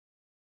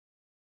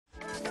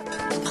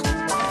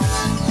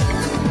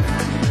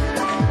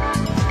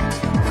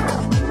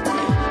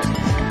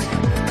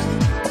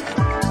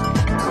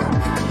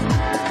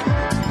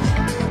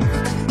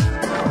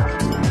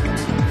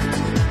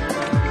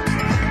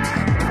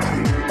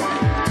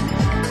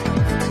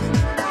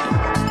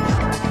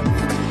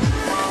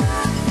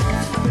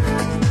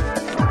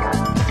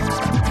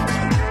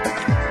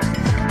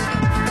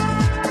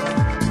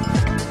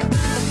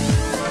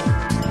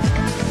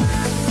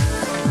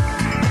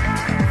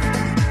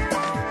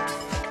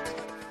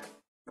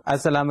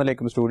Assalamu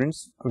alaikum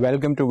students.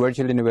 Welcome to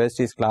Virtual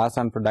University's class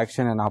on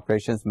Production and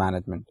Operations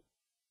Management.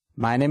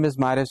 My name is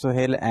Mario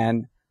Sohail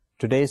and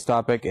today's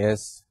topic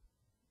is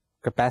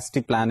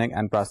capacity planning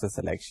and process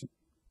selection.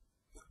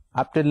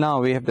 Up till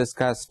now we have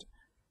discussed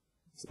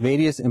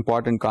various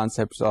important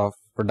concepts of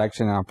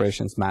production and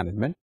operations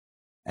management,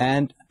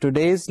 and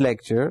today's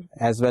lecture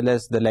as well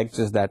as the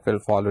lectures that will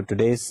follow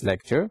today's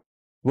lecture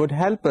would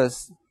help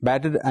us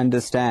better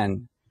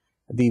understand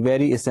the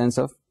very essence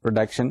of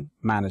production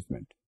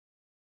management.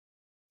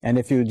 And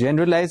if you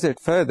generalize it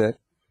further,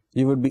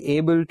 you would be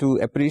able to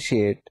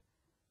appreciate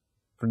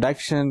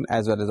production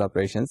as well as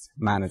operations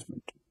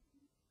management.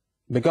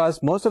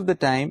 Because most of the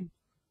time,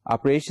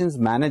 operations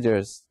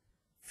managers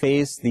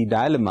face the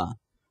dilemma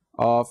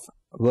of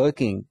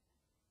working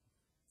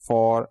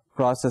for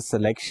process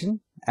selection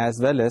as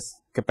well as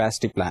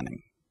capacity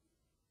planning.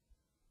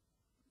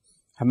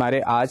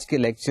 हमारे आज के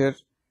lecture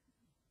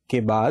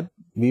के बाद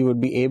we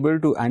would be able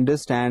to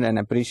understand and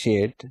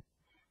appreciate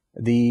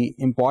the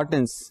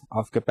importance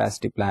of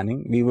capacity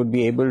planning. We would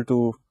be able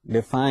to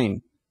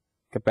define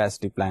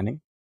capacity planning.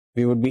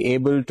 We would be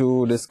able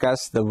to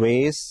discuss the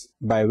ways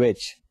by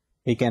which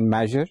we can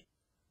measure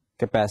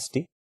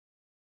capacity.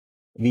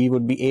 We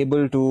would be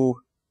able to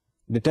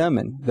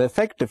determine the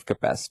effective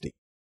capacity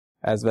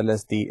as well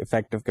as the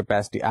effective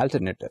capacity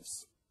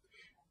alternatives.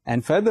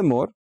 And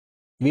furthermore,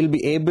 we'll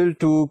be able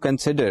to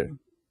consider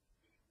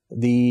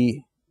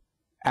the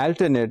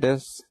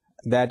alternatives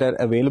that are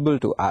available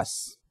to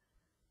us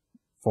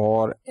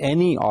for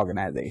any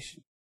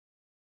organization.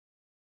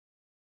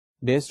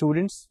 Dear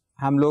students,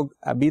 हम लोग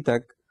अभी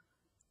तक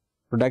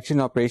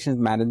production operations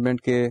management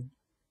के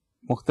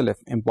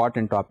मुख्तलिफ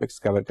important topics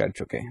cover कर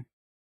चुके हैं.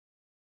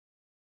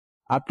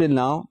 Up till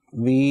now,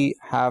 we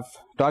have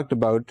talked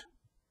about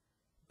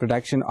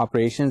production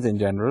operations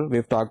in general.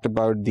 We've talked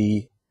about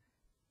the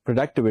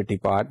productivity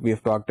part. We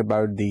have talked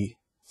about the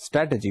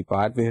strategy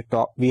part.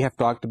 We have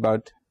talked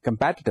about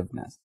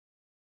competitiveness.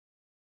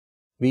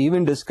 We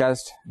even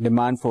discussed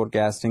demand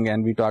forecasting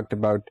and we talked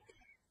about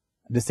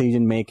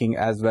decision making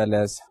as well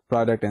as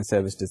product and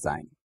service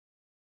design.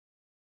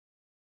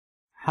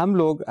 हम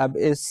लोग अब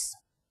इस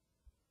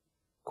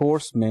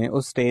course में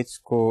उस stage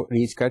को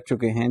reach कर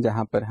चुके हैं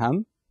जहां पर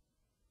हम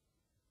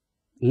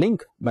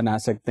लिंक बना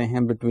सकते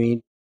हैं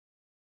between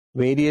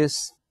various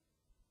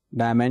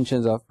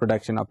dimensions of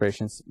production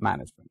operations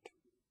management.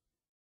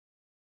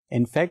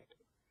 In fact,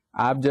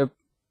 आप जब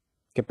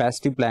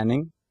capacity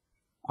planning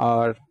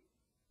और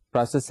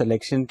process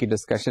selection की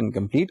discussion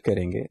complete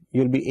करेंगे,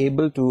 you'll be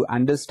able to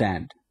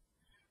understand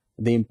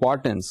the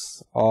importance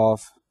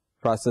of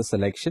process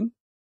selection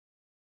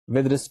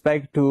with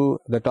respect to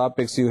the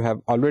topics you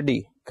have already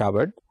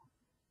covered,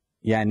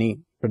 यानी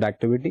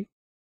productivity,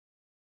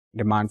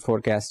 demand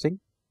forecasting,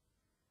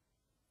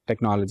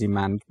 technology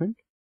management,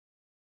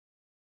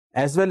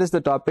 as well as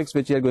the topics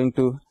which you are going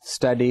to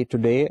study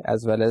today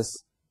as well as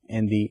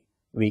in the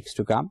weeks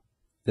to come,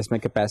 जिसमें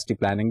capacity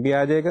planning भी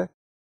आ जाएगा,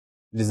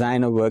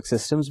 design of work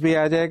systems भी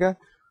आ जाएगा,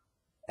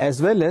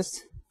 as well as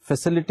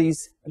facilities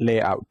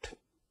layout.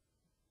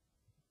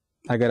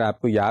 अगर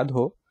आपको याद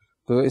हो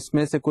तो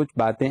इसमें से कुछ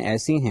बातें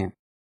ऐसी हैं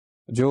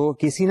जो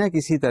किसी ना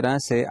किसी तरह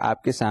से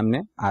आपके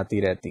सामने आती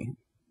रहती हैं.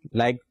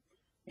 Like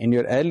in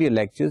your earlier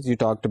lectures you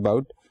talked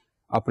about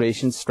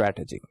operation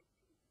strategy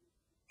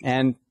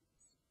and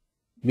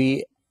we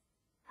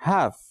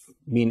have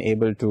been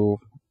able to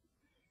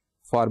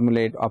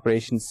formulate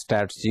operations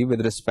strategy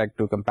with respect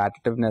to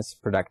competitiveness,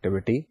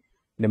 productivity,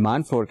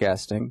 demand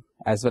forecasting,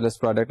 as well as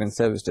product and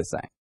service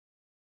design.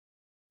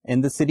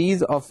 In the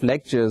series of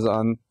lectures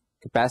on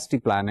capacity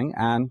planning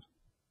and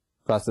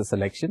process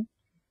selection,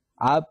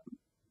 आप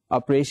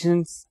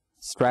operations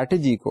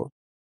strategy को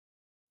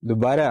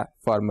दोबारा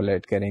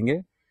formulate करेंगे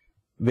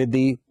with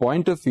the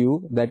point of view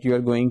that you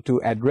are going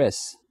to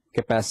address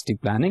capacity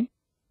planning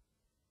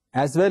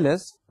as well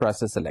as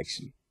process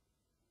selection.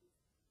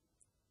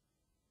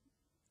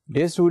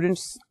 Dear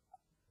students,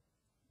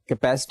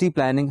 capacity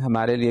planning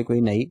हमारे लिए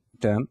कोई नई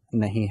term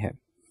नहीं है.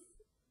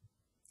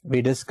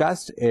 We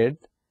discussed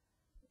it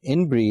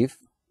in brief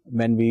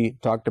when we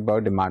talked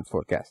about demand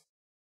forecast.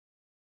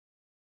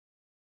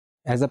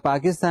 As a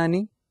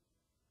Pakistani,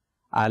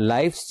 our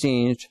lives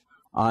changed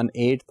on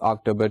 8th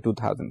October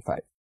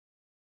 2005.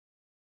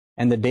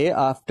 And the day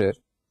after,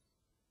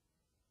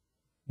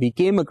 we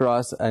came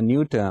across a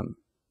new term.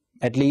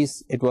 At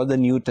least it was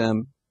a new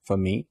term for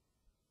me.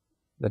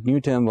 The new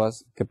term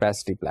was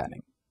capacity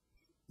planning.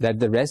 That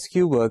the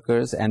rescue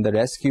workers and the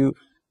rescue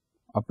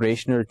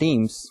operational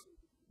teams,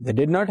 they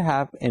did not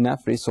have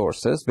enough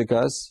resources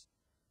because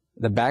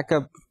the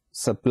backup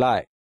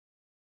supply,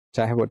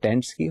 चाहे वो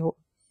tents की हो,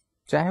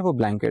 चाहे वो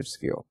blankets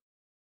की हो,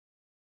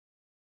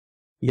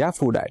 या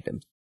food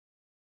items,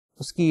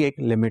 उसकी एक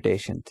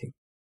लिमिटेशन थी.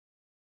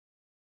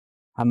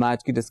 हम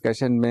आज की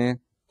डिस्कशन में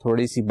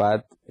थोड़ी सी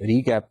बात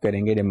रीकैप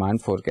करेंगे डिमांड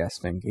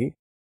फोरकास्टिंग की,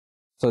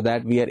 so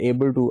that we are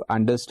able to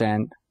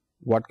understand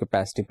what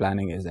capacity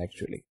planning is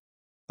actually.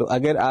 तो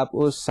अगर आप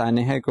उस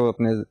सानहे को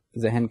अपने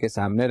जहन के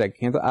सामने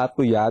रखें तो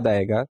आपको याद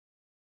आएगा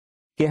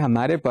कि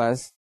हमारे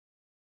पास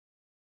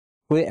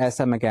कोई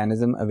ऐसा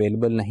मैकेनिज्म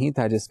अवेलेबल नहीं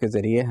था जिसके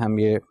ज़रिए हम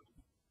ये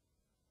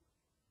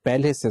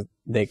पहले से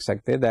देख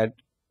सकते that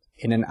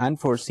in an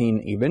unforeseen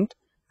event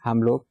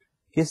हम लोग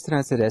किस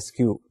तरह से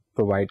रेस्क्यू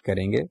प्रोवाइड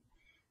करेंगे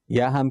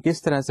या हम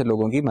किस तरह से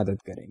लोगों की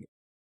मदद करेंगे.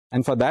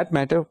 And for that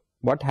matter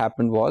what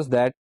happened was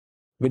that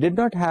we did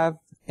not have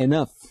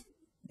enough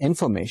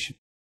information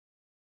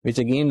which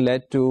again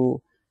led to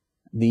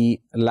the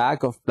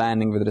lack of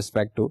planning with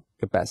respect to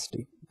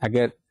capacity.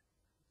 अगर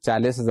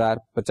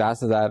 40,000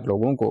 50,000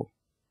 लोगों को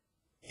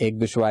एक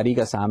दुश्वारी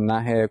का सामना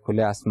है,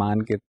 खुले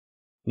आसमान के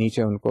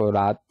नीचे उनको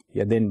रात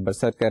या दिन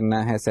बसर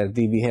करना है,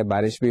 सर्दी भी है,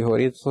 बारिश भी हो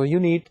रही है, so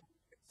you need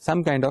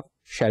some kind of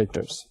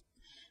shelters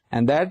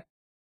and that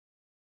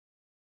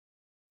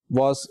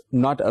was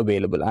not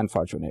available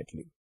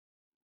unfortunately.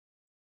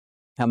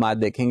 हम आज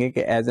देखेंगे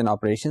कि as an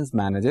operations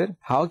manager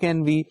how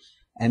can we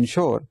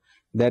ensure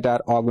that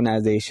our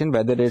organization,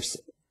 whether it's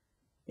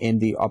in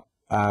the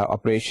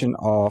operation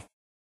of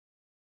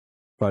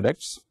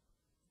products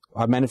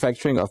or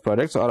manufacturing of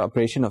products or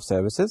operation of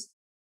services,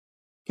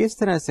 किस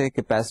तरह से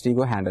capacity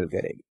को handle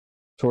करेगी.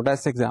 छोटा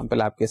सा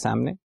एग्जांपल आपके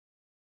सामने,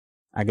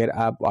 अगर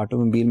आप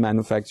ऑटोमोबाइल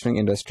मैन्युफैक्चरिंग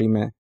इंडस्ट्री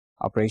में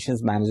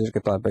ऑपरेशंस मैनेजर के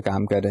तौर पे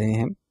काम कर रहे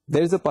हैं,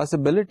 there is a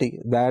possibility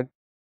that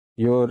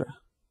your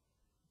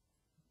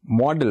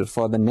model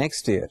for the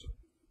next year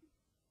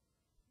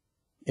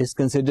is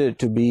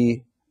considered to be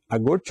a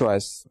good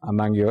choice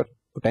among your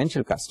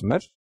potential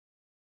customers.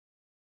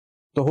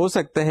 तो हो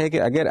सकता है कि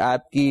अगर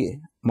आपकी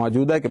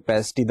मौजूदा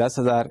कैपेसिटी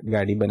 10,000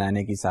 गाड़ी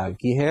बनाने की साल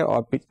की है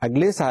और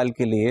अगले साल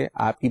के लिए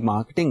आपकी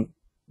मार्केटिंग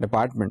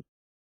डिपार्टमेंट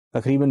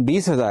तकरीबन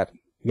 20,000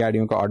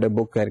 गाड़ियों का ऑर्डर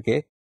बुक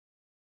करके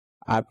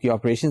आपकी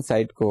ऑपरेशन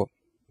साइट को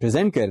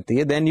प्रेजेंट करती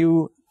है, then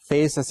you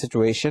face a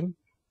situation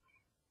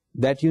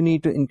that you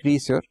need to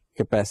increase your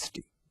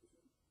capacity.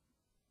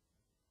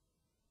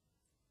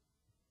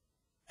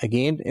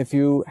 Again, if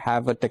you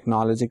have a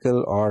technological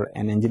or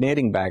an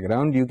engineering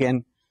background, you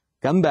can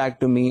come back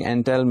to me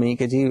and tell me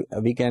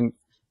that we can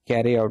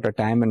carry out a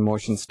time and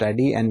motion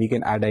study and we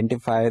can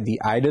identify the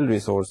idle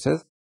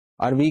resources,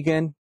 or we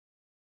can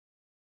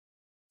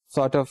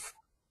sort of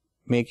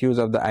make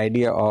use of the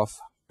idea of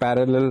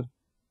parallel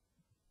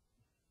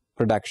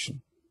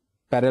production.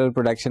 Parallel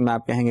production में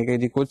आप कहेंगे कि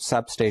जी कुछ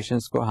सब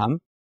stations को हम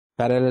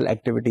parallel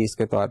activities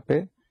के तौर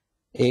पे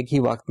एक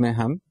ही वक्त में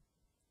हम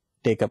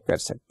टेकअप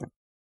कर सकते हैं.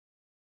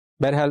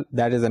 Berhal,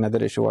 that is another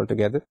issue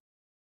altogether.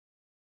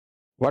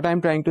 What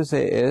I'm trying to say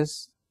is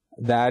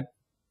that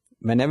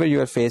whenever you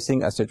are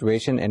facing a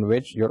situation in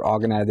which your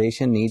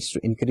organization needs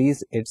to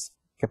increase its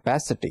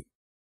capacity,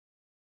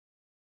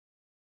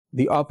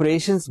 the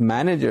operations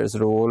manager's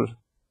role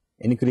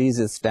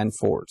increases 10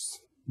 folds.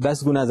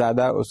 10 गुना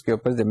ज्यादा उसके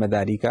ऊपर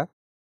जिम्मेदारी का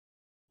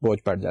बोझ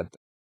पड़ जाता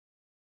है.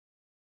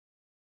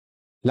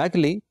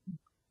 Luckily,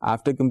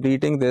 after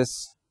completing this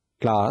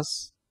class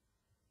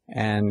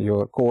and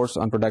your course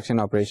on production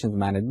operations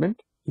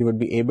management, you would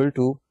be able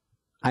to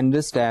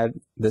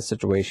understand this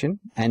situation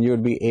and you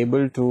would be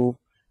able to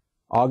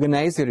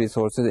organize your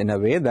resources in a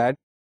way that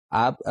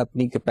आप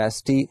अपनी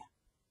capacity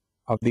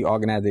of the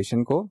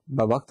organization को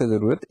बवक्त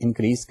ज़रूरत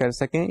increase कर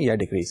सकें या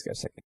decrease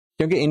कर सकें.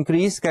 क्योंकि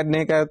increase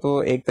करने का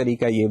तो एक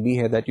तरीका ये भी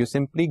है that you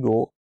simply go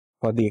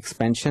for the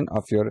expansion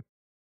of your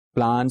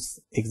plant's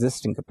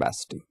existing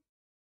capacity.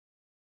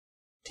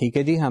 ठीक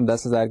है जी, हम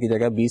 10,000 की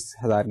जगह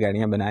 20,000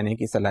 गाड़ियां बनाने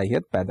की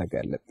सलाहियत पैदा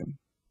कर लेते हैं.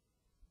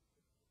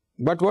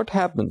 But what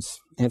happens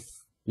if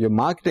your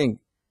marketing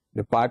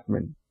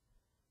department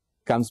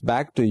comes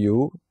back to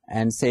you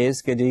and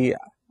says कि जी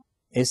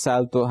इस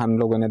साल तो हम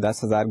लोगों ने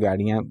 10,000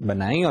 गाड़ियां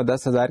बनाई और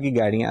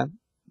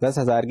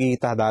 10,000 की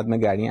तादाद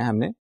में गाड़ियां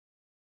हमने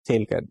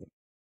सेल कर दी.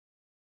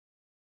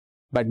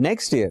 But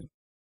next year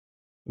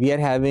we are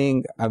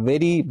having a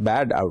very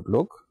bad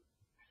outlook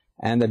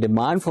and the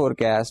demand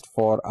forecast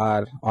for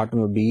our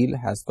automobile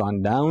has gone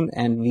down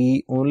and we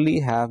only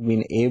have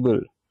been able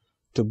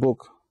to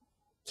book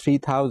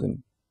 3,000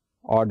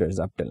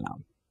 orders up till now.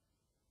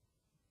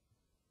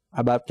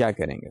 अब आप क्या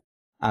करेंगे?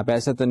 आप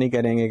ऐसा तो नहीं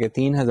करेंगे कि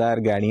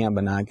 3,000 गाड़ियां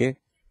बना के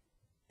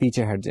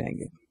पीछे हट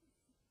जाएंगे.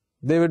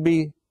 There would be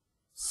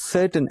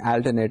certain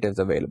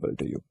alternatives available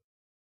to you.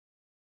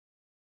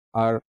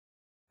 और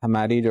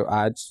हमारी जो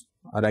आज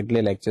और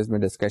अगले लेक्चर्स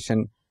में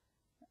डिस्कशन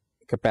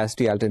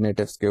कैपेसिटी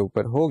अल्टरनेटिव्स के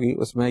ऊपर होगी,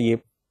 उसमें ये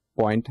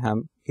पॉइंट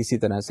हम इसी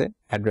तरह से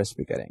एड्रेस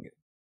भी करेंगे.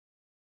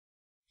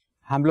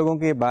 हम लोगों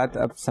को ये बात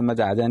अब समझ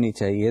आ जानी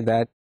चाहिए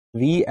that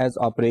we as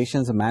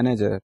operations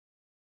manager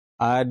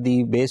are the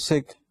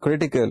basic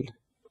critical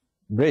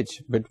bridge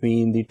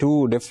between the two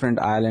different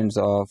islands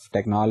of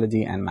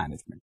technology and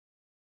management.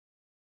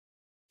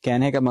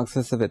 कहने का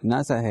मकसद सिर्फ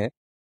इतना सा है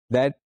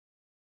that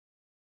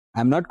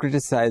I am not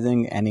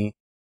criticising any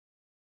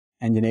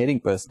engineering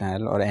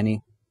personnel or any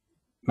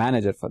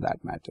manager for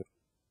that matter.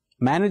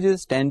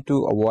 Managers tend to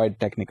avoid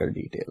technical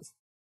details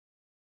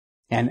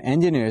and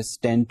engineers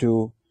tend to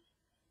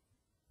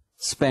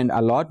spend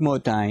a lot more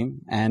time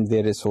and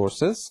their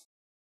resources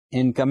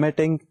in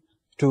committing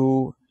to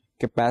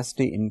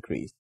capacity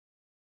increase.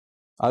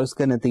 और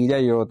उसका नतीजा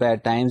ये होता है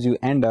at times you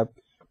end up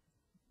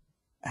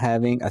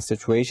having a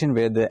situation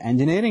where the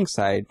engineering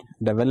side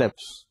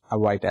develops a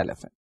white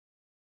elephant.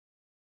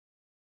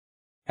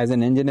 As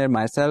an engineer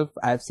myself,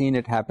 I've seen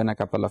it happen a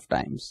couple of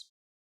times.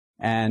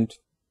 And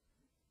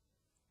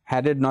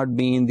had it not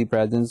been the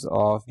presence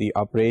of the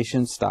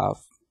operations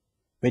staff,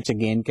 which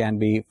again can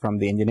be from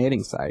the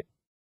engineering side,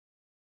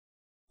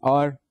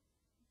 or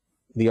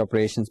the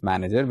operations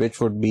manager, which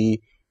would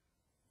be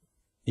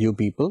you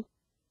people,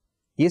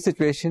 ये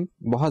situation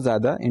बहुत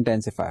ज़्यादा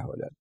intensify हो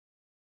जाती.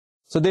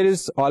 So there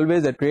is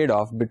always a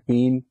trade-off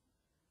between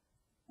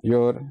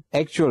your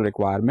actual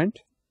requirement,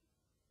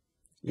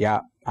 या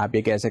आप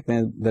ये कह सकते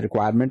हैं the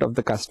requirement of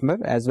the customer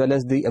as well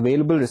as the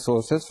available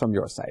resources from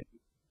your side.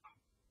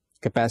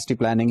 Capacity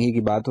planning ही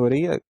की बात हो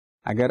रही है.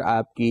 अगर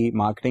आपकी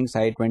marketing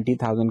side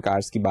 20,000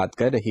 cars की बात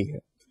कर रही है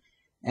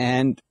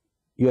and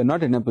you are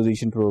not in a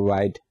position to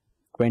provide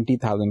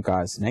 20,000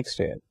 cars next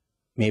year,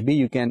 maybe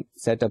you can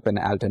set up an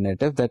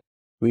alternative that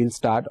we'll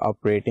start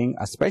operating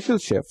a special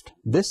shift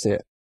this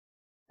year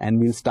and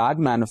we'll start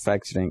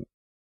manufacturing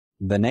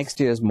the next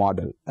year's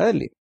model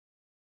early.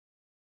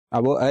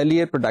 अब वो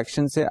earlier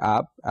production से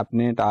आप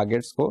अपने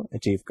targets को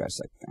achieve कर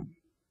सकते हैं.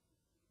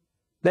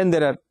 Then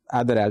there are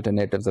other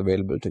alternatives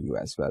available to you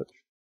as well.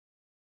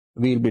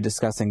 We'll be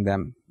discussing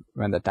them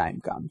when the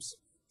time comes.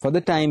 For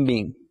the time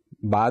being,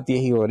 बात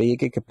यही हो रही है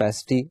कि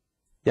capacity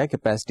या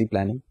capacity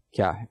planning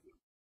क्या है.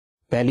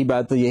 पहली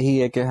बात तो यही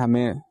है कि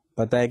हमें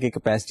पता है कि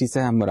capacity से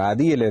हम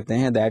मुराद ये लेते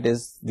हैं that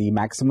is the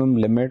maximum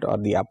limit or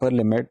the upper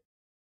limit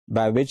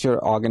by which your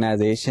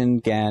organization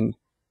can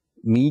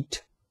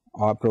meet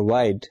or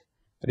provide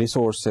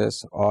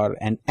resources or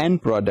an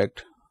end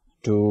product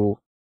to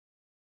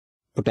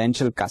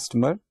potential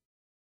customer,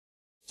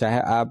 चाहे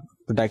आप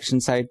production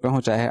side पे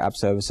हो, चाहे आप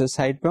services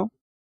side पे हो.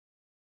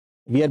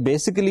 We are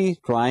basically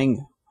trying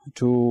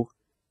to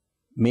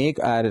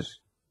make our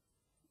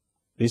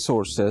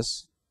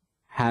resources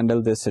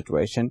handle this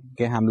situation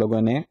कि हम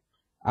लोगों ने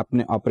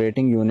अपने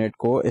operating unit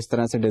को इस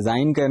तरह से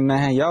डिजाइन करना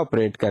है या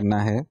ऑपरेट करना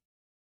है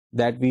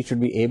that we should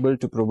be able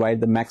to provide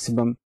the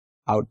maximum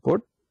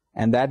output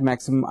and that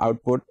maximum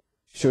output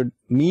should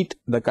meet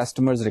the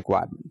customer's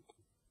requirement.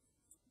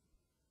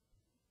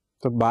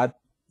 तो बात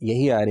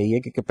यही आ रही है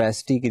कि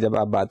कैपेसिटी की जब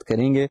आप बात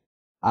करेंगे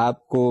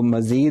आपको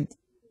मजीद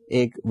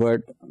एक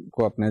वर्ड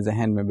को अपने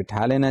जहन में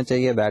बिठा लेना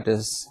चाहिए, that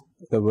is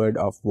the word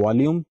of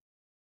volume.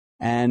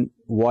 And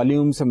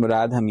volume से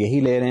मुराद हम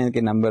यही ले रहे हैं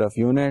कि number of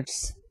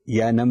units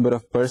या number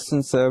of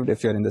persons served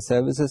if you're in the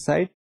services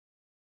side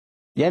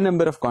या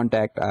number of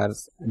contact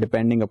hours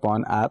depending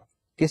upon आप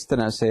किस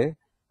तरह से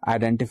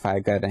identify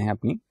कर रहे हैं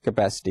अपनी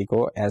capacity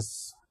को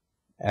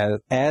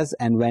as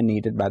and when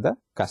needed by the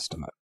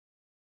customer.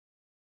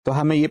 तो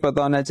हमें ये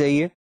पता होना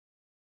चाहिए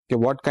कि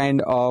what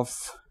kind of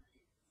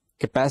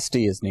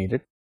capacity is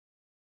needed.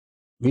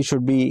 We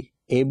should be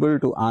able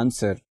to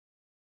answer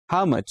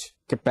how much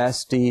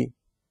capacity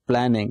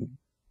planning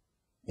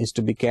is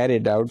to be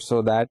carried out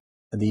so that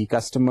the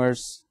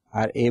customers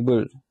are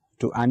able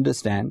to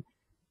understand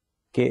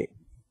कि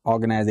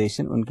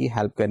organization उनकी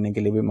help करने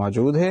के लिए भी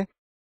मौजूद है,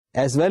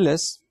 as well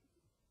as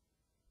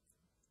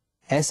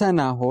ऐसा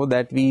ना हो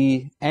that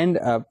we end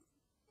up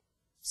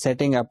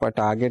setting up a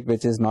target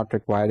which is not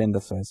required in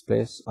the first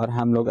place और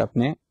हम लोग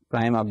अपने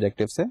prime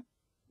objective से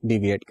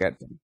deviate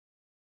करते हैं.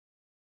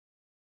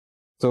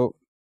 तो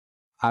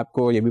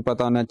आपको ये भी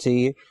पता होना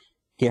चाहिए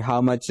कि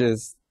how much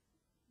is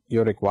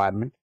your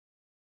requirement.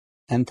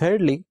 And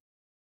thirdly,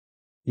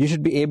 you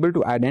should be able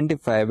to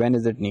identify when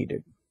is it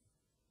needed.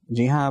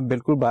 जी हाँ, आप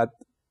बिल्कुल बात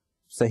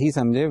सही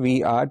समझे. We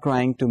are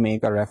trying to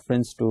make a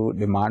reference to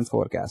demand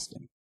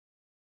forecasting.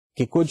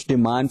 कि कुछ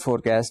डिमांड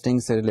फोरकास्टिंग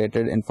से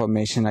रिलेटेड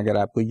इंफॉर्मेशन अगर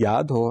आपको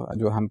याद हो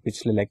जो हम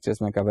पिछले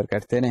लेक्चर्स में कवर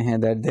करते रहे हैं,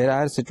 that there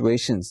are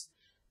situations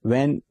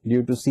when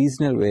due to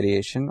seasonal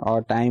variation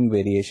और टाइम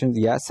वेरिएशंस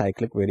या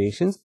cyclic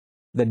variations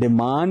the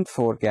demand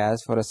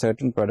forecast for a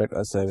certain product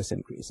और सर्विस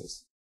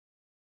इंक्रीजेस.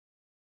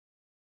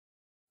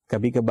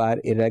 कभी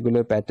कभार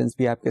इरेगुलर पैटर्न्स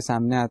भी आपके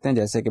सामने आते हैं,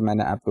 जैसे कि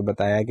मैंने आपको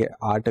बताया कि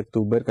 8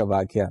 अक्टूबर का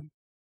वाकया,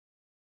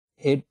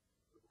 it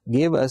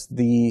gave us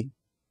the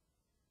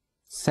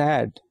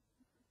sad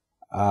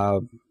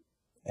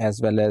as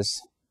well as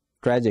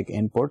tragic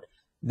input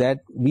that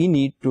we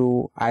need to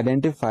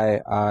identify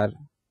our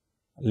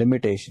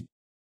limitation.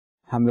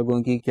 हम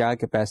लोगों की क्या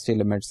capacity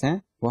limits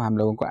हैं वो हम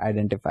लोगों को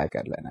identify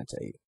कर लेना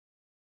चाहिए.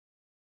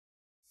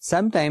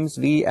 Sometimes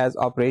we as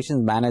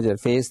operations manager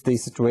face the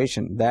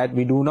situation that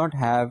we do not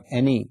have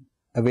any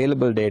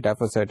available data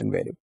for certain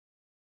variables.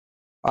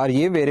 और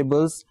ये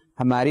variables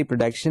हमारी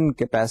production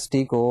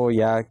capacity को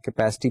या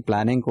capacity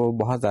planning को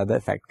बहुत ज़्यादा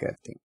affect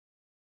करती हैं.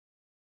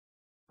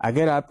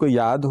 अगर आपको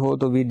याद हो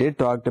तो we did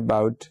talk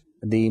about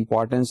the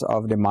importance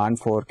of demand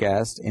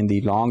forecast in the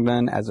long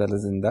run as well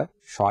as in the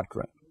short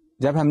run.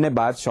 जब हमने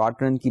बात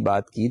short run की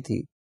बात की थी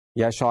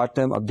या short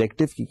term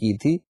objective की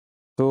थी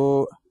तो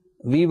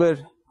we were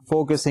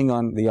focusing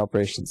on the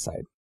operation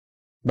side,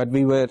 but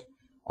we were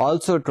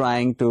also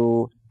trying to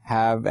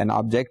have an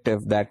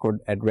objective that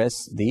could address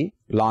the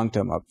long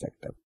term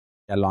objective,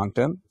 a long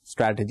term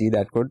strategy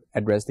that could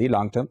address the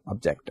long term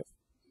objective.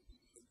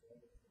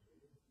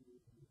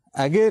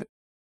 अगर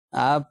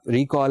आप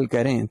recall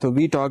करें तो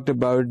we talked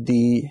about the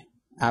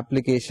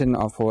application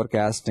of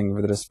forecasting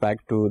with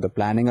respect to the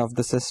planning of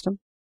the system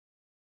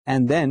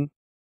and then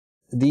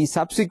the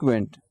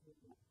subsequent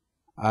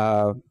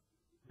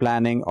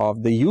planning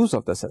of the use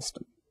of the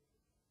system.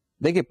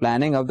 देखिए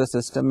planning of the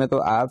system में तो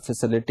आप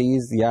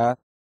facilities या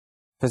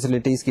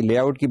facilities की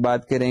layout की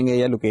बात करेंगे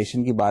या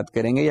लोकेशन की बात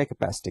करेंगे या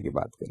कैपेसिटी की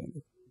बात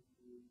करेंगे,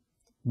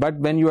 but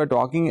when you are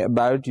talking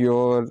about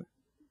your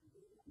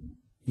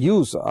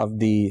use of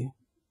the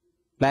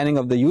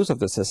planning of the use of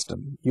the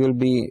system, you will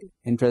be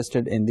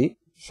interested in the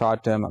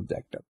short-term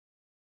objective.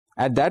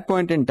 At that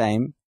point in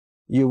time,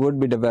 you would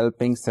be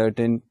developing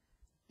certain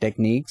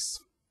techniques,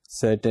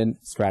 certain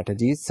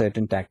strategies,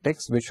 certain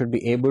tactics, which should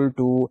be able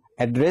to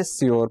address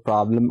your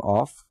problem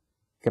of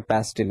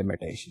capacity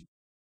limitation.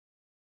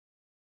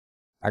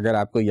 अगर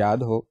आपको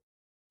याद हो,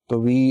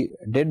 तो we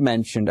did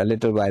mention a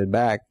little while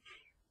back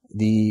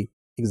the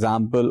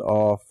example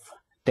of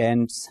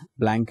tents,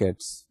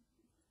 blankets,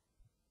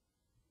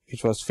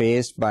 which was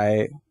faced by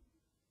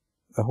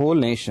the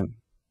whole nation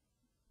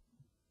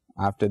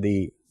after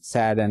the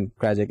sad and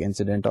tragic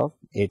incident of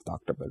 8th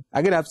October.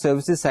 अगर आप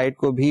services side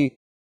को भी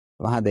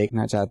वहां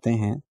देखना चाहते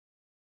हैं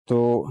तो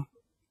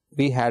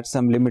we had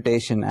some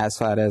limitation as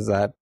far as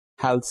our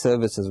health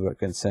services were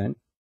concerned.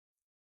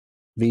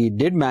 We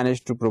did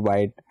manage to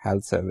provide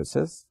health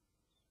services.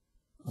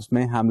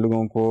 उसमें हम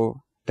लोगों को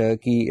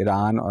टर्की,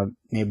 ईरान और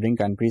नेबरिंग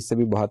कंट्रीज से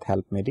भी बहुत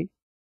help milli.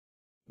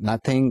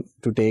 Nothing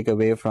to take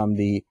away from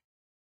the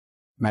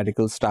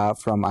medical staff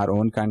from our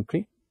own country,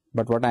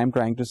 but what I'm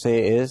trying to say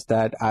is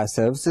that our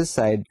services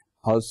side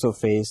also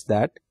faced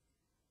that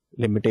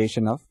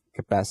limitation of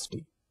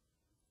capacity.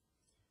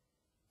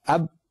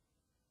 अब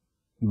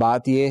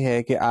बात यह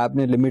है कि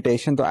आपने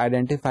limitation तो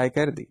identify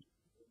कर दी,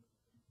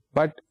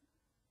 but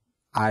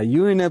are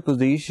you in a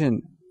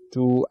position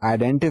to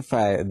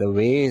identify the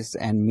ways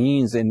and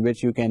means in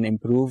which you can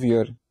improve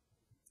your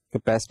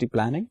capacity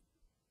planning?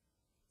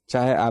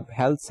 चाहे आप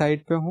health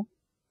side पे हो,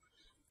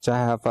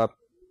 चाहे आप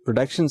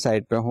production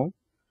side पे हो,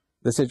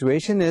 the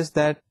situation is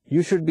that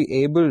you should be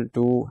able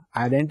to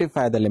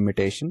identify the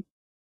limitation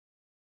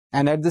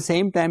and at the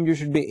same time you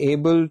should be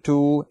able to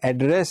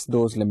address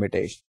those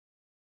limitations.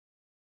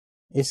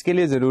 इसके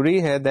लिए जरूरी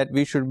है that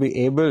we should be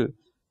able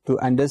to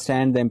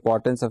understand the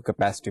importance of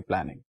capacity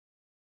planning.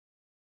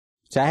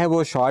 चाहे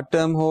वो short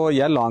term हो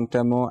या long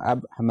term हो,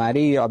 अब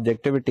हमारी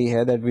objectivity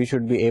है that we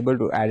should be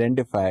able to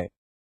identify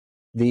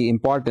the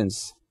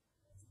importance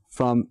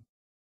from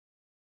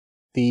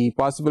the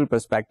possible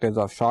perspectives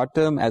of short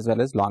term as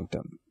well as long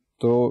term.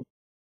 तो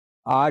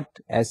 8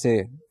 ऐसे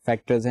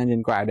फैक्टर्स हैं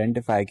जिनको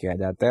आइडेंटिफाई किया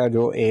जाता है और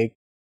जो एक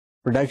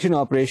प्रोडक्शन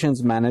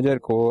ऑपरेशंस मैनेजर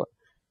को,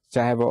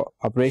 चाहे वो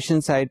ऑपरेशन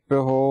साइड पे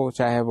हो,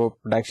 चाहे वो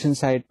प्रोडक्शन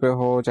साइड पे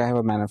हो, चाहे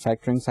वो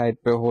मैन्युफैक्चरिंग साइड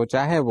पे हो,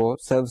 चाहे वो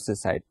सर्विसेज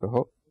साइड पे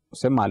हो,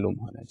 उसे मालूम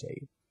होना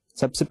चाहिए.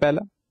 सबसे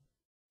पहला,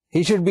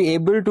 he should be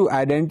able to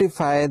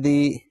identify the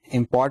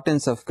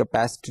importance of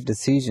capacity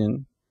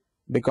decision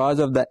because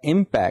of the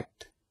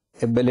impact,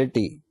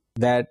 ability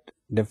that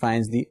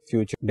defines the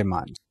future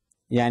demand.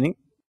 यानी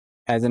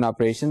एज एन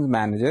ऑपरेशंस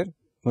मैनेजर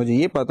मुझे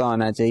ये पता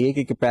होना चाहिए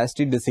कि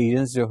कैपेसिटी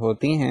डिसीजंस जो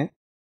होती हैं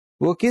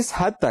वो किस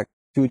हद तक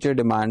फ्यूचर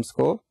डिमांड्स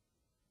को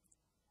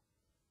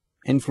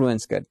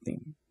इन्फ्लुएंस करती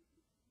हैं.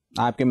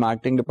 आपके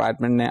मार्केटिंग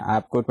डिपार्टमेंट ने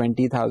आपको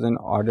 20,000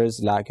 ऑर्डर्स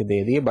ला के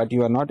दे दिए, but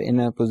you are not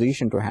in a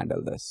position to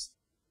handle this.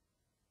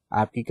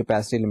 आपकी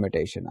कैपेसिटी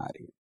लिमिटेशन आ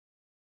रही है.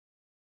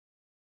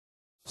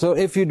 So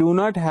if you do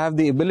not have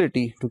the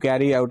ability to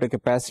carry out a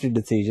capacity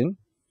decision,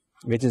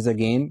 which is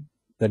again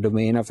the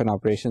domain of an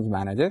operations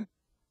manager,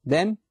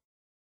 then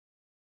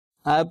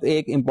आप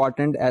एक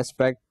important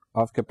aspect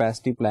of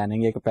capacity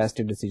planning या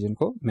capacity decision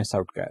को miss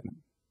out कर रहे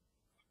हैं.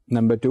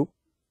 Number 2,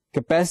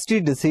 capacity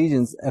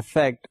decisions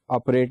affect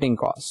operating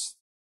costs.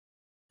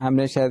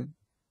 हमने शायद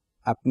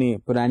अपनी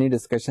पुरानी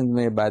discussions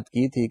में ये बात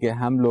की थी कि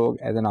हम लोग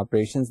as an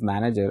operations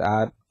manager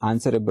are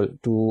answerable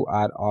to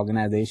our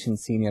organization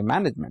senior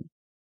management.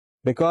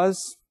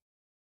 Because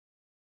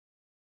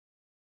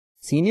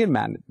senior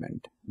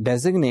management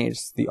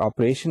designates the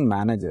operation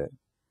manager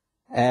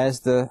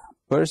as the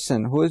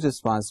person who is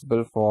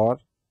responsible for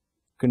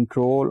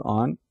control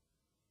on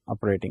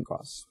operating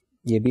costs.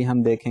 ये भी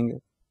हम देखेंगे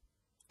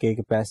कि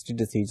capacity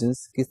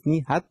decisions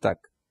कितनी हद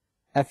तक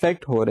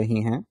affect हो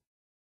रही हैं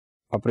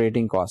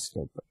operating costs के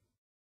ऊपर.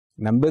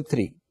 Number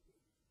 3,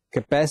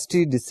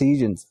 capacity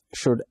decisions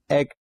should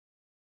act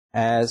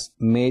as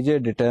major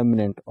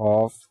determinant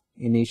of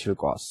initial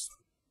cost.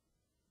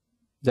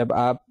 जब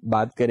आप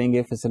बात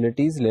करेंगे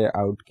फैसिलिटीज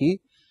लेआउट की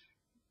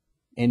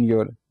इन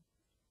योर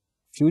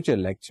फ्यूचर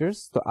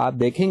लेक्चर्स, तो आप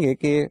देखेंगे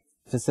कि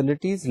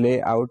फैसिलिटीज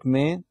लेआउट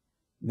में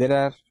there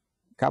are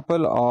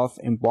couple of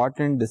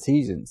important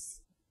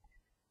decisions,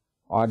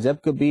 और जब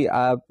कभी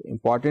आप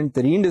इंपॉर्टेंट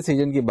तरीन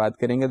डिसीजन की बात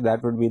करेंगे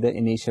that would be the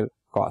initial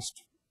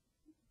cost.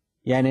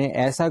 यानी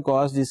ऐसा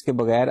कॉस्ट जिसके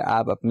बगैर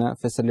आप अपना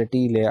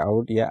फैसिलिटी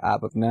लेआउट या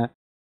आप अपना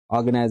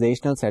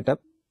ऑर्गेनाइजेशनल सेटअप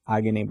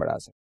आगे नहीं बढ़ा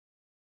सकते.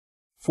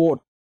 Fourth,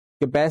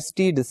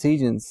 capacity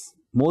decisions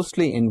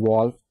mostly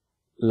involve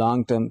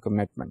long-term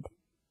commitment.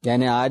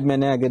 यानी आज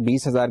मैंने अगर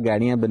 20,000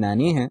 गाड़ियां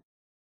बनानी हैं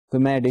तो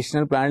मैं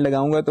एडिशनल प्लांट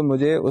लगाऊंगा तो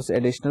मुझे उस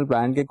एडिशनल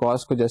प्लांट के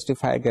कॉस्ट को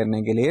जस्टिफाई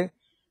करने के लिए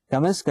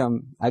कम से कम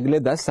अगले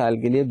 10 साल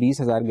के लिए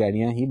 20,000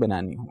 गाड़ियां ही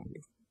बनानी होंगी.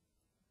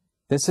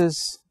 This is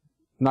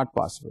not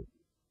possible.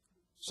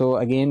 So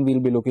again,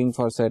 we'll be looking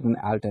for certain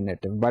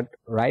alternative. But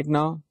right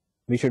now,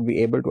 we should be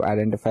able to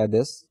identify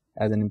this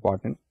as an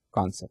important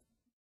concept.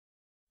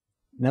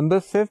 Number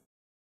 5th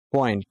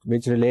point,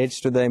 which relates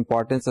to the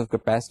importance of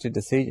capacity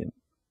decision,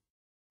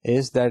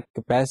 is that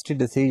capacity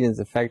decisions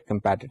affect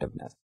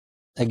competitiveness.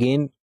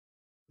 Again,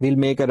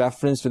 we'll make a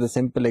reference to the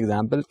simple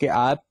example कि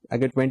आप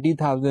अगर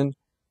 20,000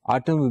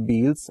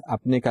 automobiles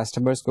अपने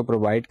customers को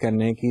provide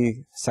करने की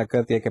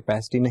सकत या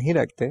capacity नहीं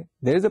रखते,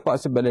 there is a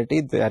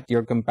possibility that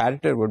your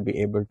कंपैटिटर would be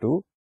able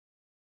to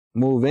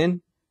move in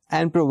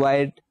and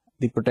provide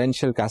the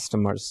potential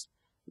customers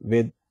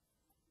with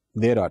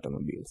their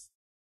automobiles.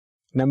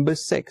 Number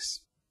 6,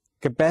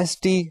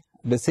 capacity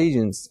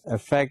decisions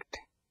affect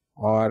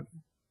और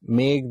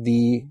make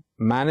the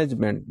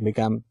management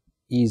become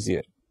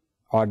easier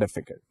or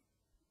difficult,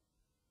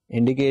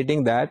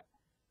 indicating that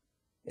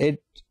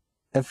it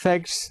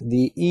affects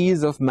the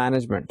ease of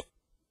management.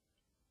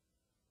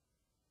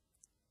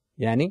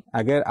 यानी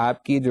अगर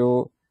आपकी जो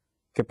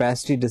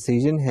capacity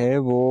decision है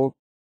वो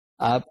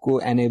आपको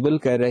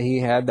enable कर रही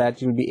है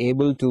that you'll be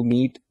able to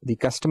meet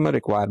the customer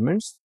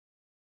requirements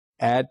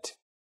at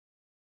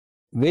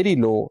very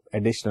low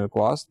additional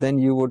cost,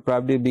 then you would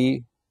probably be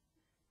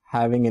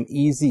having an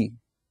easy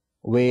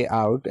way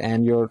out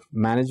and your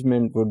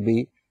management would be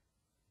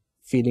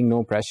feeling no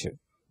pressure.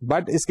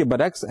 But इसके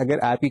बरक्स अगर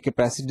आपकी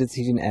capacity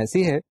decision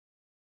ऐसी है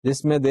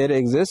जिसमें there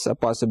exists a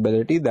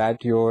possibility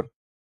that your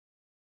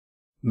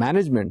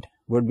management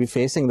would be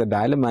facing the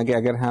dilemma कि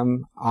अगर हम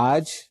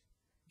आज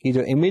की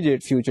जो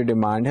immediate future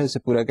demand है उसे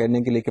पूरा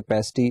करने के लिए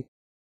capacity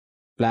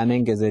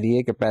planning के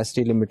जरिए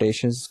capacity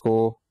limitations को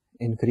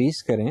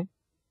increase करें,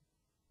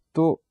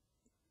 तो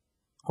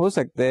हो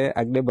सकता है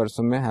अगले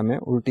बरसों में हमें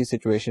उल्टी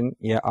सिचुएशन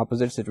या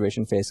ऑपोजिट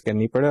सिचुएशन फेस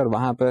करनी पड़े और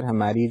वहां पर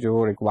हमारी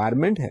जो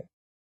रिक्वायरमेंट है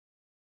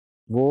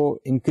वो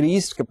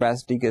इंक्रीज्ड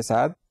कैपेसिटी के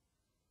साथ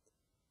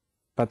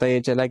पता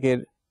ये चला कि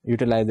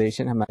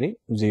यूटिलाइजेशन हमारी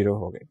 0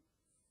 हो गई.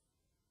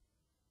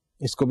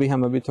 इसको भी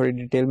हम अभी थोड़ी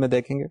डिटेल में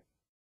देखेंगे.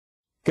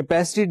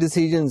 Capacity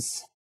decisions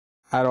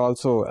are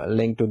also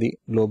linked to the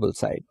global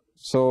side.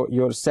 So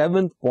your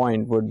 7th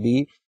point would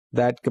be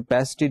that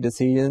capacity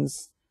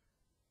decisions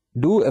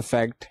do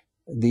affect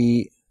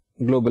the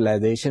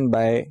globalization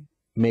by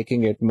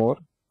making it more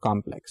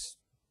complex.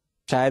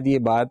 शायद ये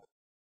बात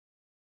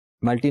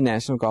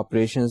मल्टीनेशनल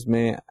कॉर्पोरेशंस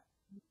में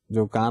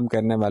जो काम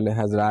करने वाले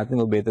हजरात हैं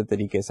वो बेहतर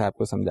तरीके से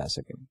आपको समझा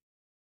सकें.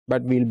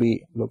 But we'll be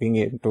looking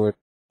into it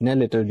in a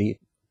little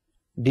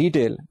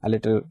detail a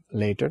little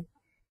later.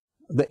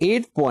 The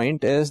 8th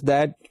point is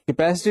that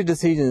capacity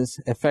decisions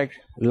affect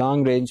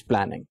long range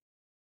planning.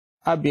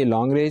 अब ये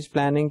लॉन्ग रेंज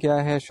प्लानिंग क्या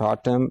है,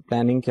 शॉर्ट टर्म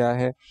प्लानिंग क्या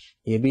है,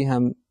 ये भी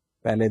हम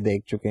पहले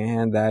देख चुके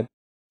हैं. That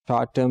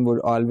short term would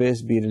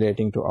always be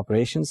relating to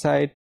operation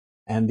side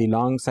and the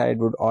long side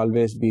would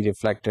always be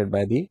reflected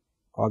by the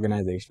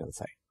organisational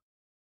side.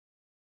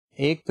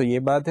 एक तो ये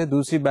बात है.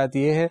 दूसरी बात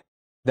ये है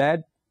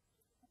that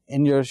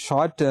in your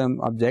short term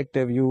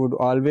objective you would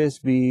always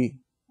be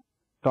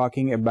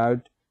talking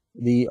about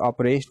the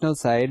operational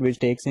side which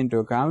takes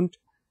into account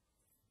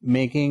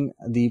making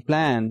the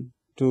plan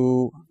to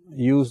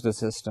use the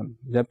system,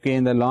 जबकि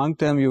in the long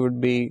term you would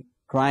be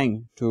trying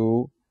to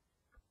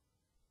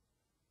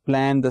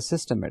plan the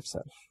system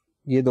itself.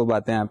 ये दो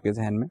बातें आपके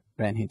जहन में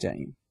रहनी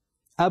चाहिए.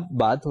 अब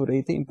बात हो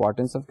रही थी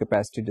इंपॉर्टेंस ऑफ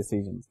कैपेसिटी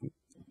डिसीजन की.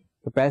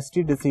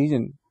 कैपेसिटी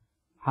डिसीजन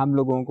हम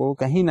लोगों को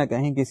कहीं ना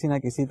कहीं किसी ना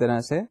किसी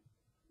तरह से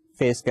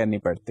फेस करनी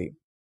पड़ती.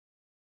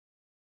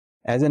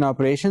 एज एन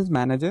ऑपरेशंस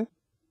मैनेजर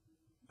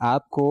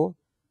आपको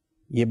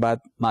ये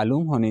बात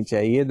मालूम होनी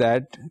चाहिए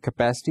that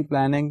capacity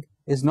planning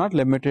is not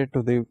limited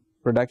to the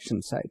production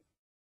side.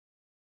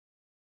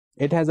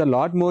 It has a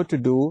lot more to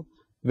do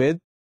with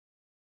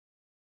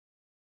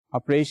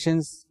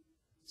operations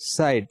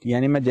side.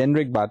 यानी मैं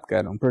generic बात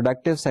कर रहा हूँ,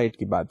 productive side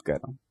की बात कर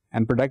रहा हूँ.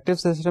 And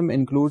productive system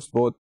includes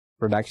both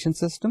production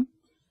system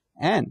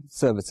and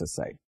services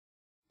side.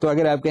 तो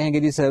अगर आप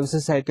कहेंगे जी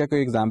services side का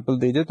कोई example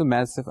दीजिए तो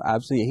मैं सिर्फ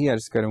आपसे यही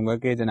अर्ज करूंगा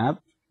कि जनाब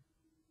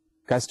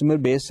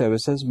customer based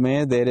services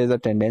में there is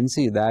a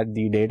tendency that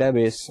the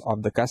database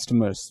of the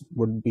customers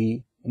would be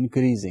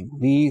increasing.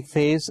 We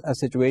face a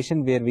situation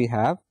where we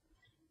have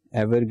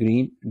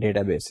evergreen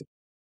databases.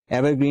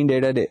 Evergreen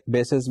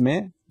databases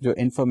में जो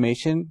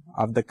information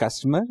of the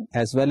customer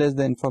as well as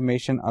the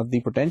information of the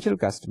potential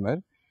customer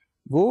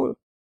वो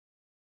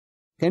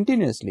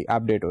continuously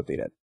update होती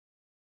रहती.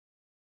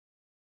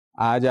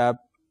 आज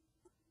आप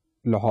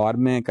लाहौर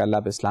में, कल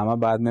आप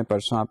इस्लामाबाद में,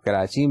 परसों आप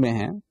कराची में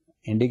हैं,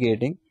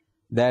 indicating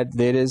that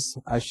there is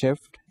a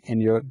shift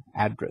in your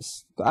address.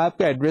 तो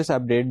आपका एड्रेस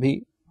अपडेट भी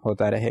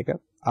होता रहेगा.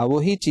 अब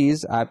वही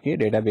चीज आपके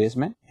डेटाबेस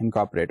में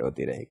इनकॉर्पोरेट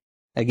होती रहेगी.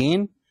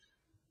 Again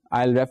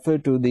I will refer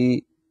to the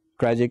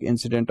tragic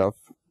incident of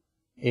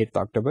 8th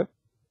October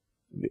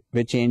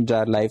which changed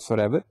our lives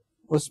forever.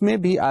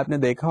 उसमें भी आपने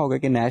देखा होगा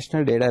कि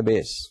national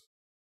database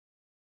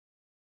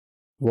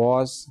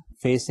was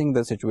facing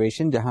the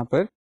situation जहां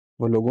पर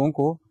वो लोगों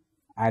को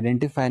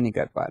आइडेंटिफाई नहीं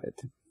कर पा रहे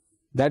थे.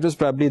 That was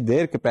probably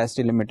their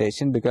capacity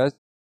limitation, because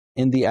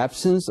in the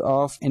absence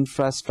of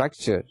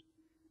infrastructure,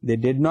 they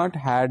did not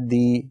have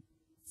the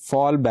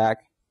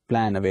fallback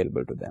plan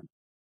available to them.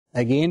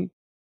 Again,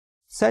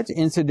 such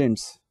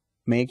incidents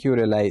make you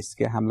realize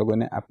कि हम लोगों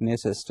ने अपने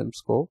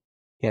systems को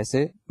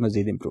कैसे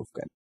मजीद improve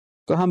करें.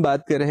 तो हम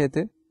बात कर रहे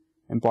थे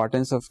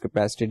importance of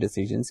capacity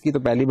decisions की. तो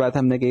पहली बात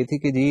हमने कही थी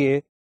कि जी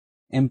ये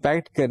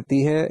impact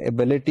करती है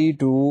ability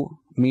to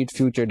meet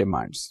future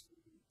demands.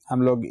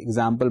 हम लोग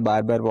एग्जाम्पल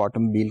बार बार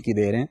ऑटोमोबाइल की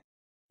दे रहे हैं.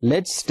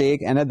 Let's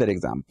take another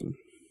example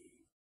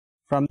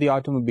from the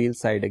automobile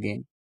side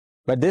again,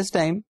 but this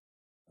time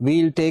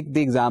we'll take the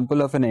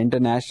example of an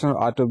international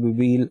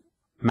automobile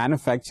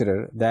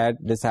manufacturer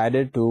that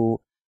decided to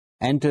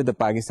enter the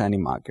Pakistani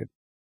market.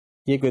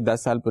 ये कोई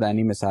 10 साल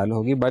पुरानी मिसाल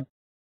होगी, बट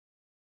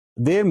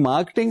देयर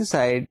मार्केटिंग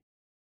साइड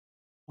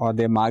और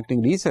there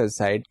marketing research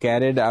side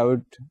carried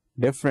out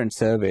different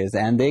surveys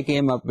and they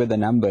came up with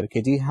a number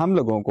कि जी हम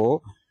लोगों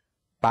को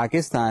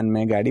पाकिस्तान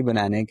में गाड़ी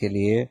बनाने के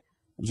लिए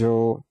जो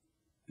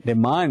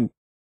डिमांड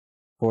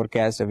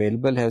फोरकास्ट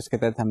अवेलेबल है उसके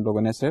तहत हम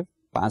लोगों ने सिर्फ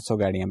 500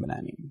 गाड़ियां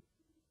बनानी है.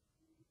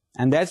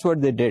 And that's what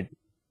they did.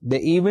 They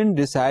even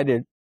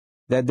decided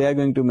that they are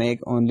going to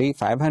make only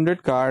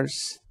 500 cars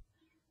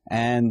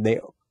and they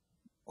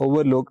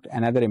overlooked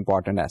another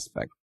important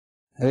aspect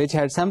which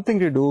had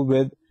something to do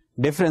with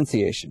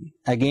differentiation.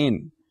 Again,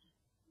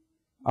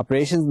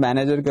 operations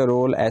manager का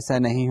role ऐसा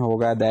नहीं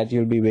होगा that you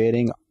will be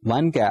wearing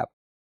one cap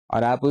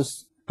और आप उस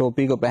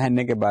टोपी को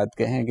पहनने के बाद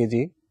कहें कि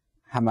जी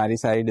हमारी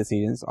सारी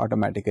डिसीजंस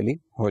ऑटोमेटिकली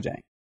हो जाएं.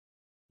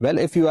 Well,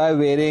 if you are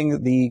wearing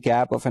the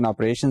cap of N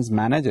operations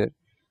manager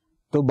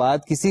तो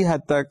बात किसी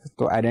हद तक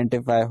तो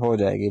आइडेंटिफाई हो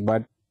जाएगी,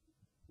 but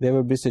there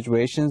would be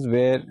situations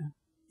where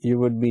you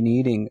would be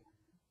needing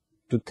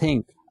to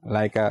think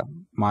like a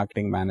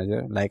marketing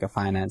manager, like a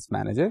finance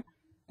manager,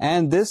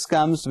 and this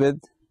comes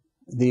with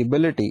the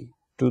ability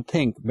to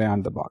think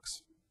beyond the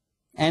box.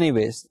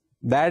 Anyways,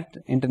 that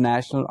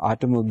international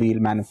automobile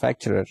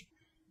manufacturer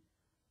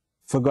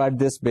forgot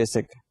this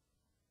basic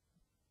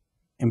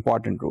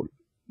important rule.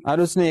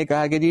 और उसने ये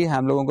कहा कि जी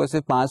हम लोगों को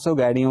सिर्फ 500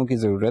 गाड़ियों की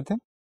जरूरत है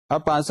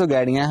और 500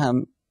 गाड़ियां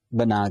हम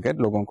बनाकर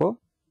लोगों को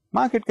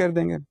मार्केट कर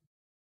देंगे.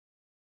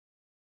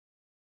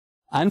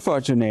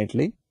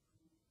 अनफॉर्चुनेटली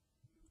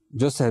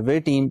जो सर्वे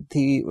टीम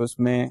थी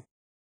उसमें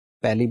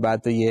पहली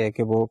बात तो ये है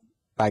कि वो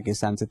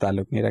पाकिस्तान से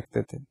ताल्लुक नहीं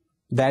रखते थे.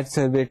 That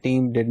survey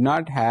team did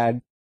not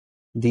had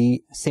the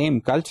same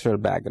cultural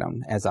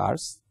background as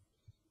ours.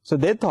 So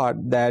they thought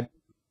that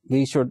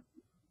we should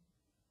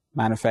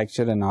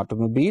manufacture an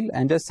automobile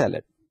and just sell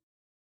it.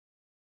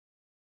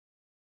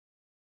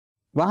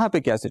 वहां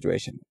पे क्या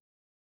सिचुएशन है?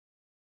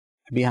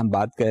 अभी हम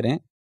बात कर रहे हैं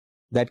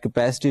that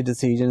capacity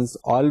decisions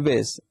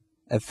always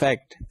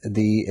affect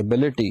the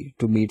ability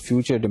to meet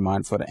future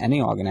demand for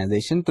any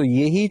organization. तो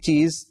यही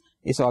चीज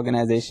इस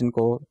ऑर्गेनाइजेशन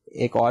को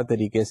एक और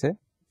तरीके से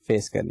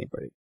फेस करनी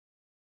पड़ी.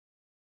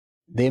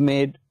 They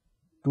made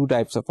two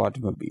types of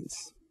automobiles.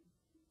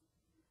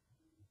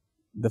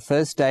 The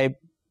first type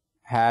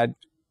had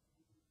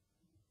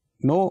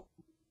no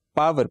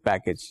power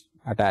package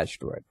attached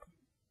to it.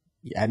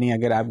 यानी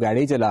अगर आप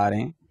गाड़ी चला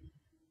रहे हैं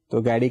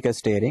तो गाड़ी का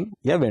स्टीयरिंग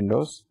या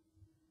विंडोज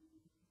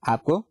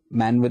आपको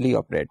मैनुअली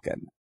ऑपरेट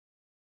करना.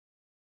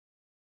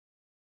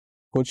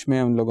 कुछ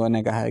में उन लोगों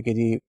ने कहा है कि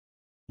जी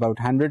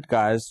about 100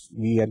 cars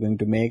we are going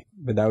to make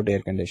without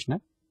air conditioner.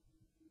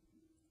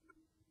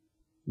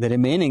 The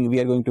remaining we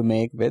are going to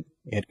make with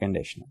air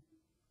conditioner.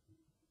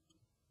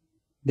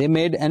 They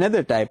made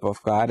another type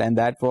of car and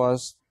that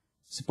was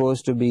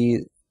supposed to be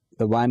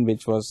the one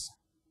which was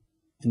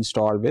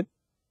installed with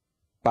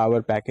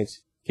power package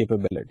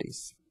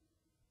capabilities.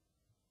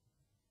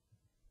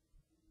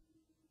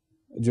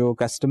 जो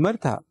customer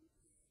था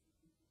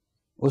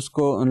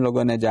उसको उन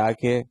लोगों ने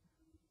जाके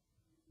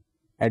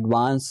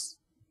advance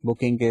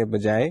booking के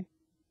बजाय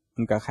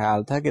उनका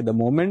ख्याल था कि the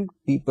moment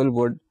people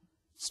would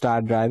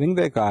start driving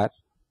their car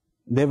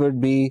there would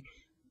be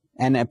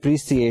an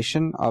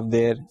appreciation of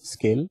their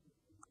skill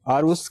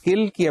और उस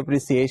स्किल की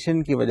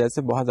अप्रिसिएशन की वजह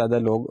से बहुत ज्यादा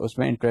लोग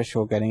उसमें इंटरेस्ट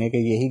शो करेंगे कि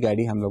यही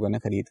गाड़ी हम लोगों ने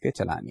खरीद के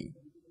चलानी है.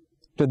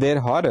 To their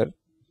horror,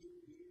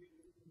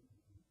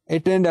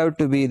 it turned out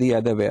to be the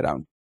other way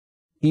around.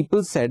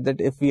 People said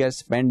that if we are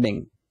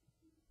spending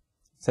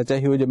such a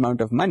huge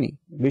amount of money,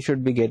 we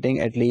should be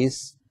getting at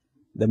least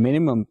the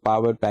minimum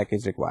power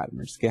package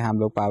requirements कि हम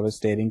लोग power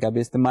steering का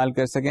भी इस्तेमाल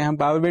कर सकें, हम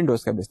power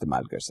Windows का भी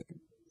इस्तेमाल कर सकें.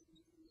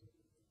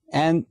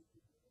 And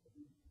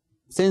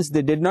since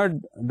they did not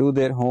do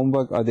their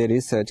homework or their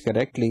research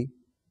correctly,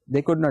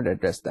 they could not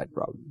address that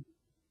problem.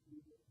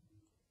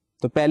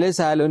 तो पहले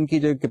साल उनकी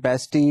जो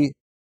कैपेसिटी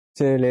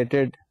से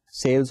रिलेटेड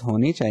सेल्स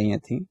होनी चाहिए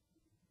थी,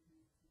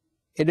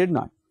 it did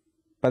not.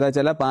 पता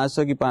चला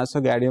 500 की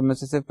 500 गाड़ियों में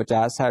से सिर्फ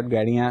 50-60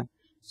 गाड़ियां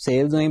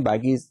सेल्स हुई,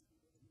 बाकी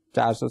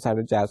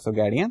 400-450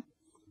 गाड़ियां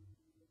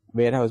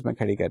वेयर हाउस में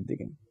खड़ी कर दी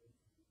गई.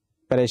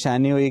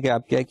 परेशानी हुई कि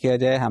अब क्या किया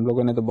जाए, हम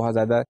लोगों ने तो बहुत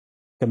ज्यादा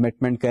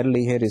कमिटमेंट कर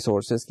ली है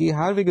रिसोर्सेज की,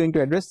 how are we going to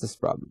address this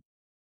problem.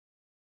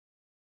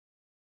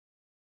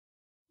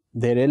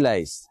 They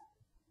realise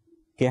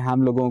कि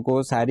हम लोगों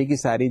को सारी की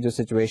सारी जो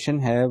सिचुएशन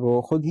है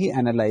वो खुद ही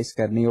एनालाइज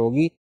करनी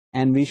होगी,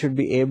 and we should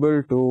be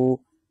able to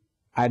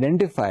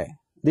identify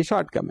the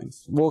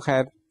shortcomings. वो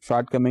खैर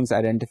शॉर्टकमिंग्स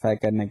आइडेंटिफाई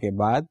करने के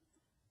बाद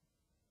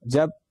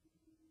जब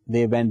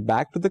they went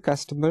back to the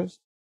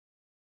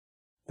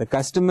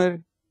customer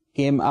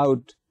came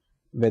out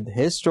with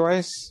his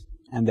choice,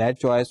 and that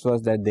choice was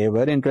that they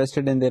were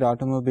interested in their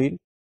automobile.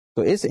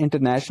 तो इस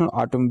international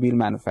automobile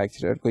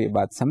manufacturer को ये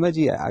बात समझ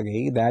ही आ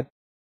गई that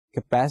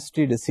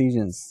capacity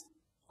decisions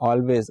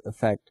always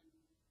affect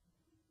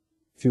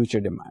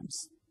future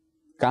demands.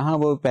 कहाँ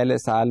वो पहले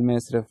साल में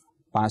सिर्फ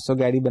 500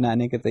 गाड़ी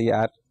बनाने के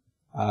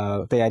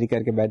तैयारी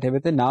करके बैठे हुए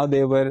थे. Now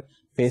they were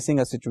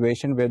facing a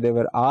situation where they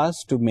were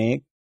asked to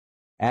make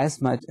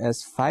as much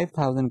as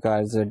 5,000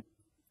 cars a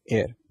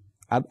year.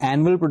 अब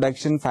एनुअल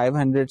प्रोडक्शन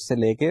 500 से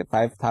लेके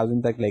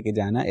 5,000 तक लेके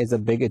जाना is a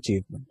big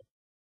achievement,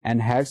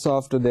 and hats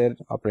off to their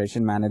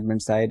operation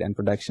management side and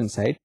production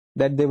side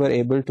that they were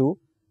able to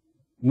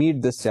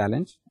meet this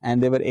challenge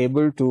and they were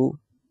able to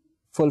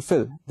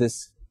fulfill this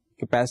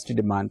capacity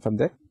demand from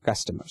their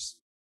customers.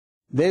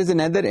 There is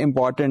another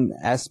important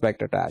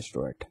aspect attached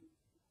to it,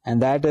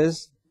 and that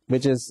is,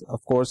 which is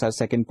of course our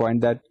second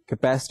point, that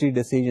capacity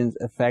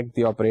decisions affect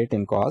the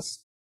operating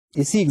costs.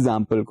 इसी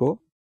example को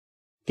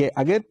कि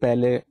अगर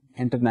पहले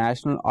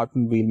international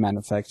automobile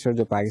manufacturer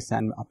जो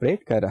पाकिस्तान में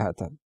operate कर रहा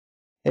था,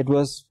 इट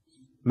वाज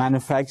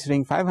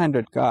मैन्युफैक्चरिंग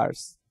 500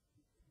 कार्स,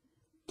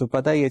 तो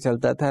पता ये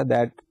चलता था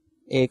दैट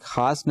एक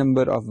खास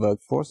नंबर ऑफ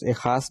वर्कफोर्स, एक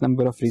खास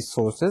नंबर ऑफ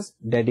रिसोर्सेज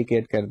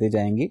डेडिकेट कर दी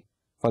जाएंगी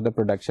for the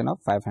production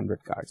of 500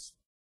 cars,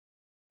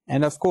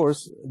 end of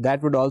course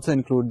that would also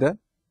include the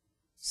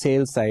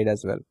sales side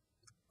as well.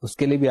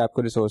 उसके लिए भी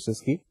आपको रिसोर्सेज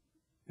की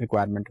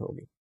रिक्वायरमेंट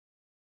होगी.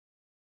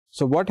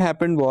 So what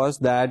happened was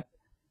that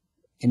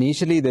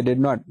initially they did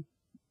not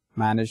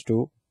manage to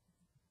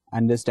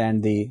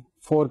understand the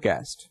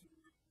forecast.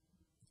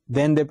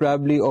 Then they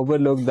probably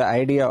overlooked the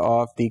idea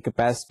of the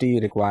capacity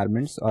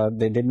requirements, or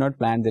they did not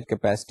plan their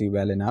capacity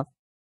well enough.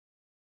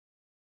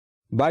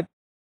 But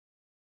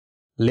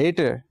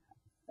later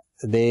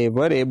they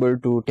were able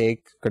to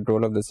take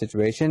control of the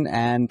situation,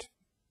 and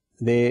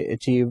they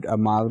achieved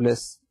a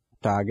marvelous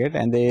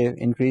target, and they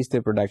increased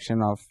their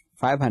production of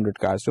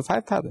 500 cars to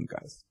 5,000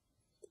 cars.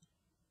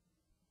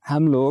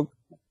 हम लोग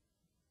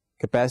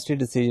capacity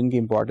decision की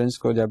importance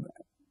को जब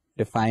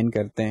define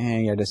करते हैं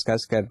या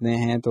discuss करते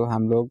हैं तो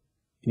हम लोग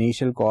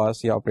इनिशियल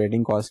कॉस्ट या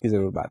ऑपरेटिंग कॉस्ट की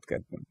जरूर बात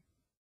करते हैं.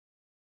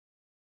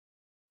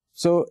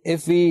 So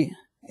if we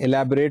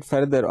elaborate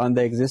further on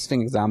the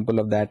existing example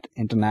of that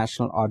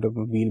international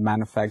automobile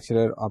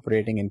manufacturer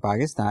operating in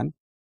Pakistan,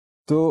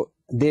 so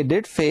they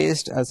did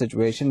face a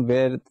situation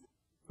where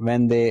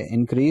when they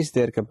increased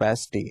their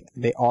capacity,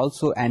 they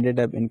also ended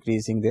up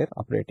increasing their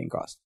operating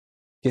cost.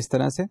 किस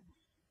तरह से?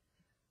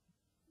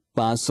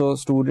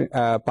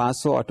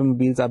 500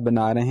 automobiles आप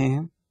बना रहे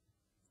हैं,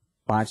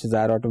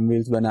 5,000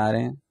 automobiles बना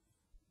रहे हैं.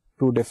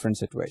 To different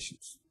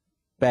situations.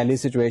 पहली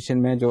सिचुएशन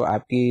में जो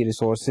आपकी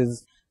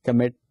रिसोर्सेज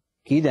कमिट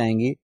की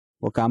जाएंगी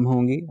वो कम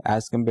होंगी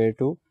as compare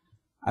to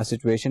a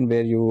situation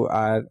where you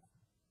are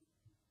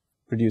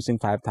producing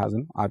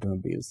 5,000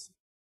 automobiles.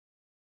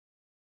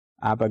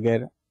 आप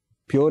अगर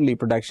प्योरली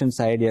प्रोडक्शन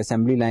साइड या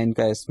असेंबली लाइन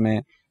का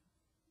इसमें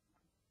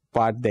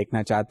पार्ट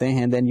देखना चाहते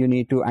हैं, then you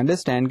need to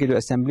understand कि जो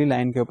असेंबली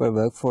लाइन के ऊपर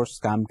वर्कफोर्स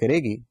काम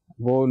करेगी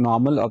वो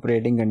नॉर्मल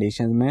ऑपरेटिंग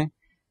कंडीशंस में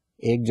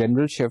एक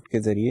जनरल शिफ्ट के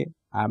जरिए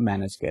आप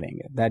मैनेज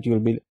करेंगे. That you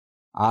will be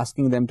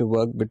asking them to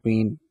work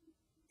between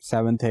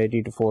 7:30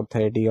 to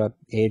 4:30 और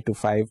 8 to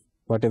 5,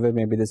 whatever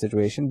may be the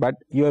situation,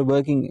 but you are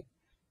working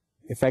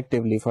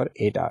effectively for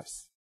 8 hours.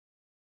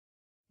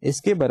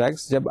 इसके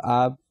बरक्स जब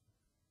आप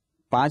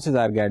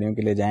 5,000 गाड़ियों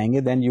के लिए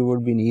जाएंगे, then you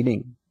would be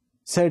needing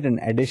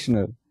certain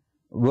additional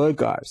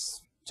work hours.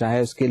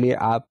 चाहे उसके लिए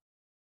आप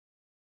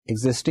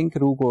एग्जिस्टिंग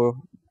क्रू को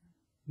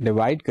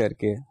डिवाइड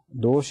करके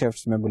 2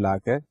 शिफ्ट्स में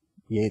बुलाकर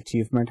ये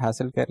अचीवमेंट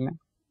हासिल कर लें.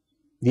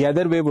 The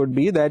other way would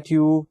be that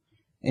you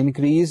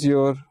increase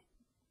your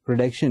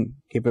production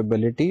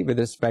capability with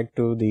respect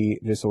to the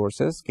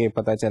resources. के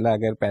पता चला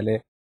अगर पहले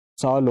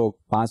 100 लोग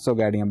 500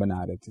 गाड़ियां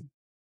बना रहे थे,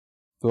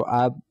 तो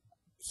आप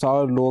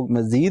 100 लोग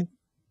मजीद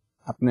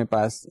अपने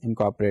पास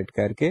इनकॉर्पोरेट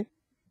करके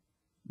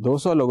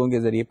 200 लोगों के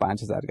जरिए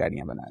 5,000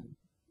 गाड़ियां बना लें.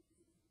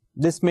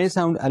 This may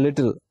sound a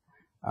little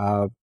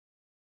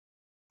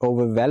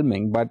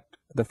overwhelming, but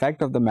the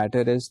fact of the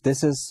matter is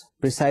this is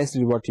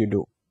precisely what you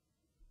do.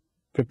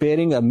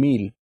 Preparing a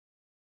meal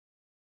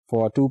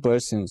for 2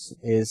 persons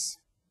is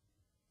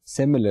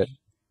similar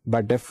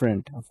but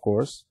different, of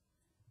course,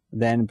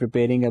 than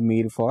preparing a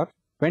meal for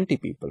 20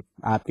 people.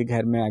 आपके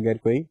घर में अगर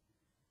कोई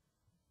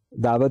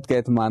दावत का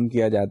एहतमाम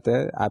किया जाता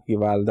है, आपकी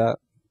वालदा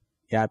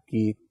या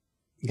आपकी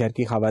घर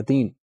की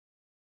खवातीन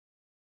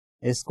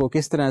इसको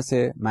किस तरह से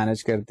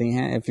मैनेज करती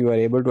हैं. If you are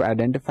able to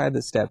identify the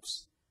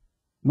steps,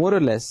 मोर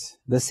और less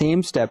the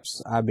same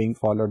steps are being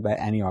followed by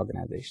any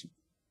organisation,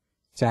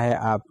 चाहे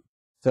आप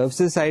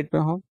सर्विसेज साइड पे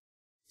हो,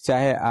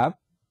 चाहे आप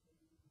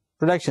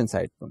प्रोडक्शन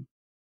साइड पे हो.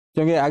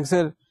 क्योंकि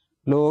अक्सर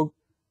लोग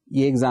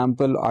ये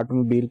एग्जांपल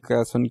ऑटोमोबाइल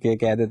का सुन के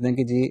कह देते हैं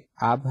कि जी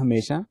आप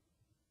हमेशा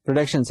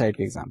प्रोडक्शन साइड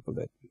के एग्जांपल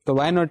देते हैं, तो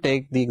why not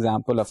take the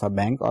example of a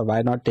bank और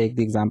why not take the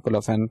example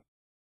of N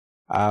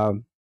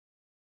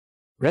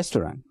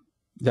restaurant.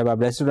 जब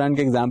आप रेस्टोरेंट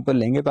के एग्जांपल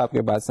लेंगे तो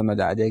आपके बात समझ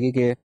आ जाएगी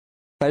कि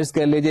फर्ज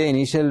कर लीजिए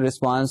इनिशियल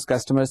रिस्पांस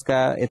कस्टमर्स का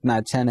इतना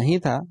अच्छा नहीं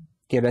था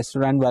कि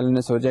रेस्टोरेंट वालों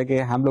ने सोचा कि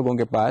हम लोगों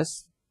के pass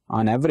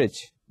on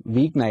average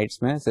week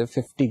nights में सिर्फ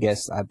 50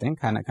 गेस्ट आते हैं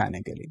खाना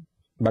खाने के लिए,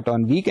 but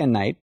on week and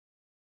night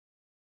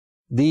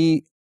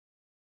the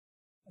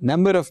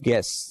number of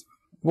guest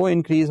वो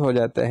इंक्रीज हो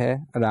जाता है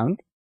around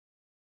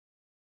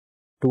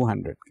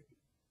 200।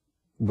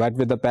 But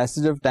with the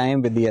passage of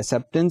time, with the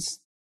acceptance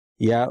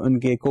या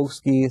उनके कुक्स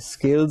की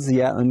स्किल्स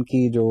या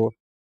उनकी जो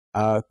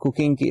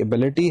कुकिंग की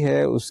एबिलिटी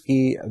है,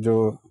 उसकी जो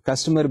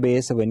कस्टमर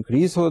बेस है वो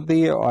इंक्रीज होती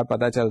है और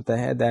पता चलता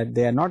है that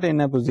they are not in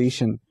a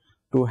position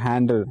to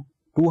handle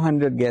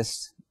 200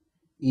 guest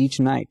each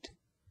night.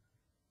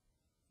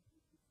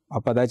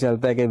 और पता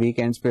चलता है कि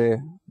वीकेंड्स पे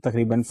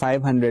तकरीबन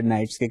 500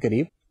 नाइट्स के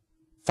करीब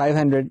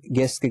 500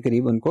 गेस्ट के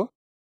करीब उनको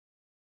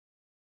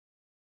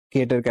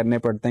केटर करने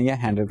पड़ते हैं या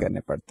हैंडल करने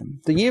पड़ते हैं।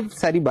 तो ये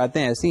सारी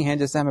बातें ऐसी हैं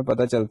जिससे हमें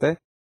पता चलता है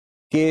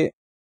कि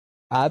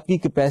आपकी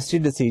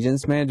कैपेसिटी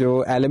डिसीजंस में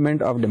जो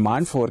एलिमेंट ऑफ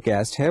डिमांड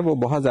फोरकास्ट है वो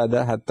बहुत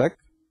ज्यादा हद तक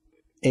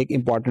एक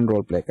इंपॉर्टेंट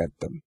रोल प्ले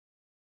करता है।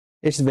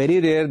 It's very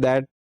rare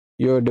that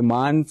your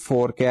demand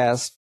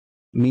forecast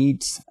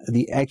meets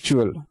the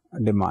actual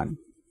demand.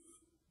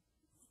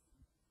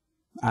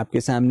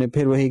 आपके सामने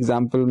फिर वही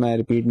एग्जांपल मैं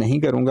रिपीट नहीं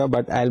करूंगा,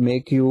 but I will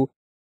make you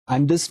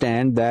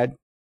understand that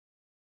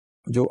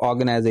जो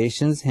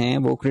ऑर्गेनाइजेशंस हैं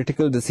वो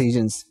क्रिटिकल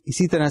डिसीजंस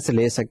इसी तरह से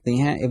ले सकती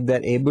हैं if they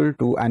are able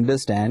to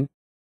understand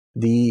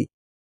the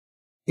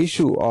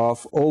issue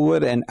of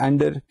over and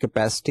under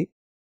capacity.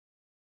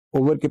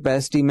 Over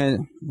capacity में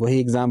वही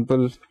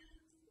एग्जांपल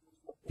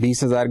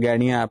 20,000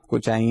 गाड़ियां आपको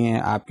चाहिए,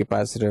 आपके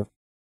पास सिर्फ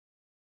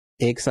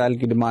 1 साल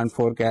की डिमांड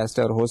फोरकास्ट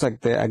और हो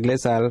सकता है अगले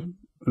साल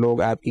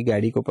लोग आपकी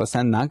गाड़ी को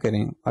पसंद ना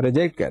करें और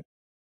रिजेक्ट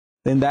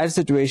करें। इन दैट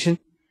सिचुएशन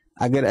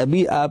अगर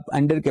अभी आप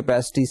अंडर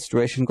कैपेसिटी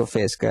सिचुएशन को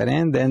फेस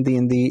करें, then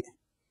in the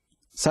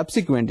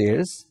subsequent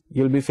years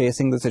you will be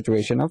facing the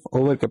situation of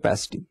over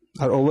capacity,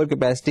 or over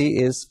capacity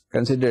is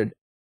considered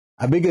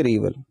a bigger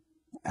evil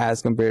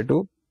as compared to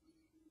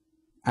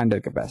under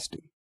capacity.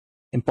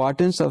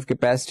 Importance of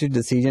capacity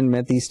decision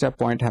में तीसरा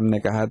point हमने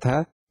कहा था,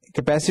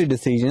 capacity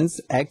decisions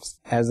acts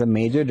as a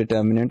major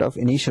determinant of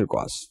initial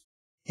cost.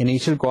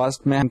 Initial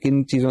cost में हम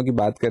किन चीजों की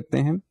बात करते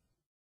हैं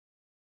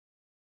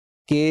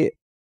कि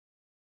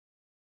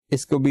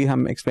इसको भी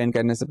हम एक्सप्लेन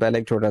करने से पहले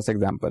एक छोटा सा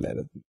एग्जांपल ले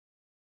लेते हैं।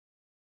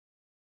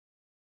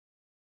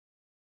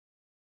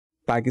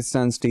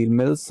 पाकिस्तान स्टील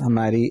मिल्स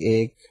हमारी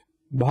एक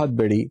बहुत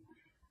बड़ी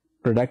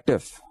प्रोडक्टिव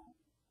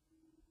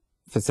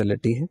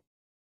फैसिलिटी है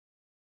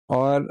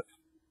और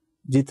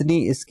जितनी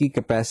इसकी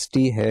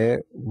कैपेसिटी है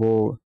वो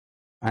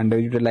अंडर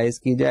यूटिलाइज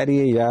की जा रही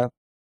है या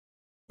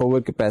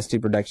ओवर कैपेसिटी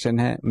प्रोडक्शन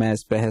है, मैं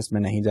इस बहस में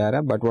नहीं जा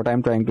रहा, but what I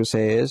am trying to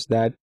से is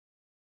that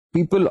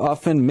people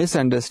often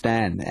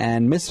misunderstand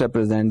and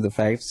misrepresent the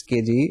facts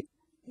कि जी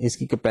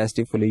इसकी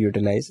कैपेसिटी फुली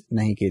यूटिलाइज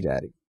नहीं की जा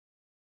रही।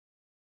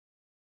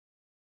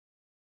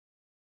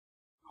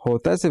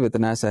 होता सिर्फ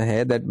इतना सा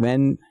है that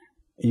when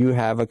you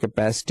have a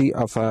capacity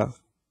of a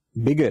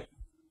bigger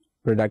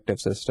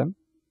productive system,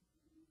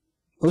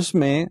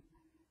 उसमें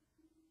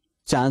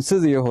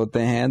chances ये होते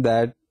हैं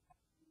that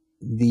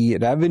the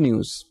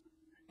revenues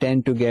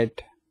tend to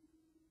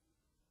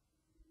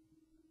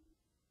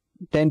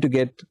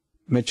get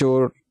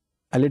mature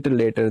a little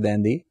later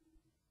than the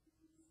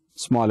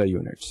smaller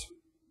units.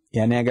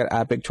 यानी अगर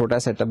आप एक छोटा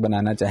सेटअप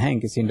बनाना चाहें,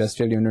 किसी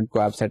इंडस्ट्रियल यूनिट को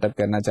आप सेटअप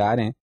करना चाह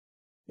रहे हैं,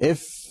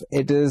 if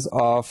it is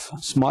of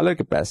smaller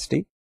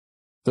capacity,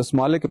 तो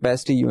स्मॉलर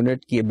कैपेसिटी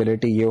यूनिट की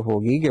एबिलिटी ये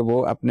होगी कि वो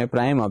अपने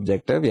प्राइम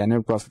ऑब्जेक्टिव यानी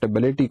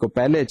प्रॉफिटेबिलिटी को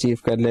पहले अचीव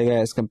कर लेगा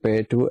as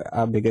compare to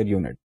a bigger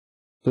unit.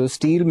 तो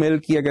स्टील मिल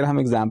की अगर हम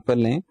एग्जांपल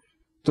लें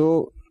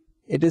तो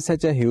it is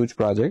such a huge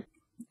project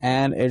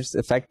and it's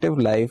effective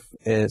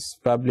life is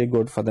probably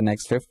good for the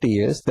next 50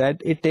 years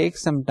that it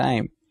takes some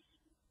time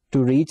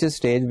to reach a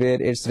stage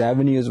where it's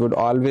revenues would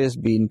always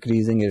be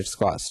increasing, it's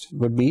cost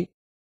would be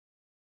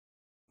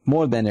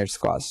more than it's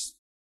cost.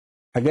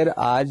 अगर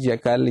आज या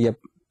कल या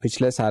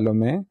पिछले सालों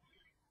में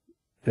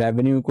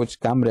revenue कुछ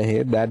कम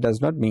रहे, that does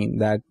not mean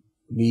that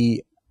we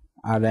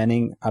are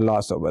running a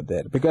loss over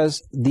there,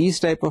 because these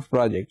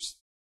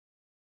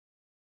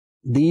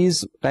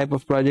type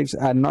of projects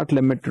are not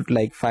limited to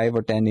like 5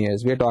 or 10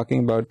 years. We are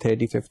talking about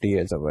 30-50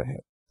 years over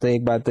here. तो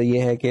एक बात तो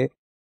ये है कि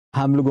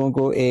हम लोगों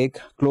को एक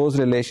क्लोज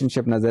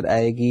रिलेशनशिप नजर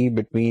आएगी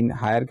between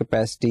higher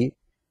capacity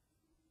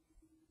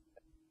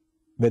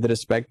with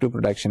respect to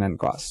production and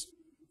cost.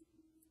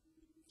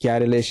 क्या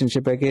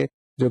रिलेशनशिप है कि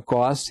जो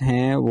कॉस्ट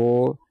हैं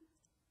वो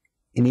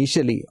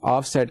इनिशियली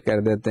ऑफसेट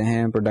कर देते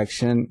हैं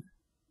प्रोडक्शन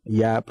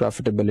या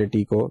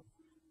प्रॉफिटेबिलिटी को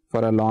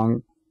फॉर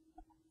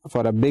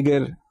अ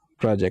बिगर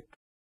प्रोजेक्ट।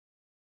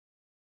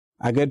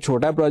 अगर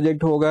छोटा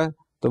प्रोजेक्ट होगा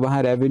तो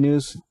वहां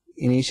रेवेन्यूज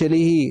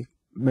इनिशियली ही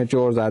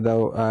मैच्योर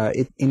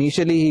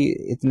इनिशियली ही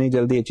इतनी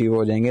जल्दी अचीव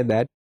हो जाएंगे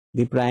that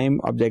the prime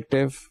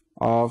objective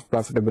of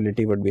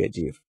profitability would be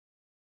achieved.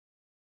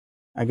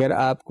 अगर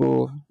आपको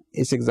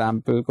इस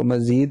एग्जाम्पल को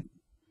मजीद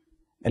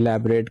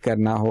एलैबोरेट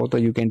करना हो तो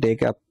you can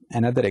take up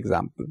another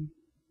example.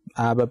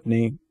 आप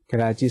अपने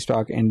कराची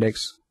स्टॉक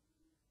इंडेक्स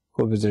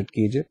को विजिट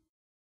कीजिए.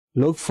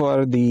 Look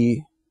for the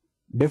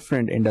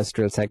different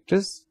industrial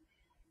sectors.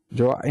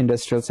 जो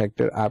इंडस्ट्रियल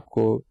सेक्टर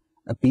आपको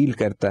अपील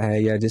करता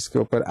है या जिसके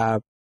ऊपर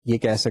आप ये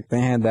कह सकते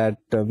हैं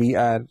that we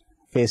are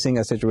facing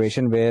a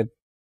situation where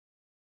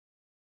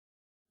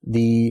the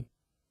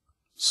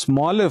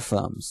smaller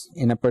firms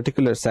in a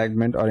particular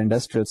segment or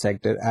industrial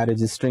sector are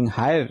registering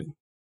higher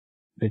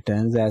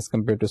returns as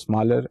compared to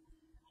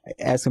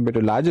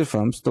larger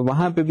firms, तो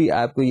वहां पे भी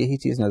आपको यही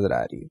चीज नजर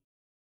आ रही है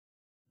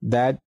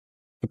that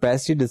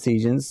capacity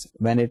decisions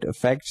when it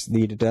affects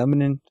the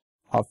determinant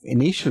of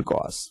initial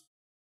cost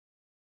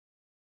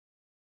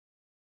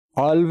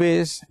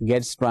always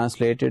gets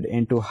translated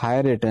into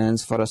higher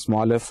returns for a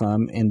smaller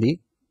firm in the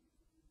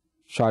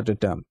shorter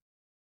term.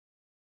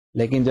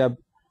 लेकिन जब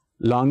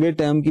लॉन्गर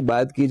टर्म की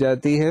बात की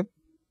जाती है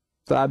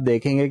तो आप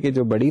देखेंगे कि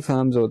जो बड़ी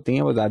फर्म्स होती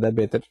हैं वो ज्यादा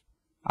बेहतर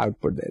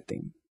आउटपुट देती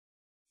हैं.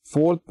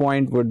 Fourth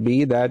point would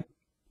be that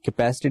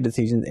capacity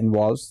decisions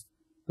involves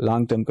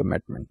long term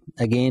commitment.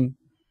 Again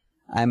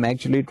I am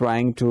actually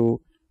trying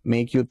to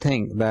make you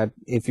think that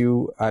if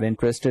you are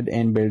interested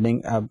in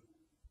building a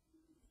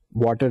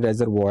water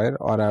रेजर्वोयर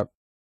और a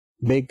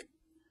big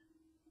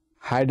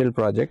hydel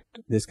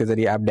project जिसके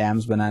जरिए आप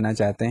dams बनाना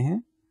चाहते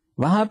हैं,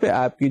 वहां पे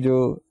आपकी जो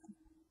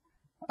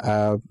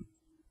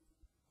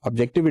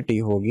ऑब्जेक्टिविटी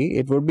होगी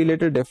it would be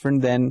little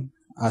different then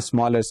a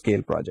smaller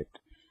scale project.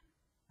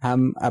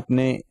 हम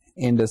अपने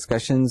इन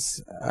डिस्कशंस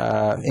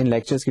इन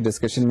लेक्चर्स की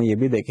डिस्कशन में ये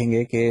भी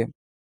देखेंगे कि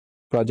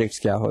प्रोजेक्ट्स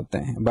क्या होते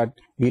हैं,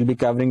 but we'll be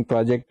covering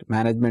project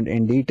management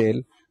in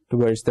detail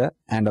towards the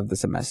end of the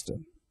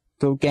semester.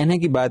 तो कहने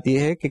की बात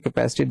यह है कि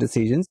capacity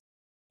decisions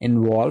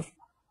involve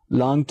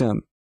long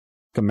term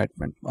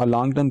commitment, और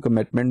लॉन्ग टर्म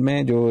कमिटमेंट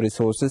में जो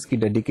रिसोर्सेज की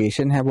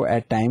डेडिकेशन है वो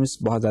एट टाइम्स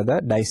बहुत ज्यादा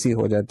डाइसी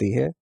हो जाती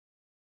है.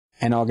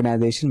 An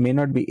organization may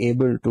not be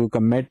able to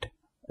commit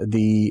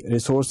the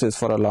resources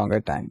for a longer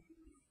time.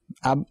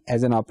 अब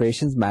as an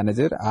operations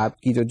manager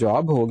आपकी जो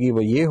जॉब होगी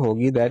वो ये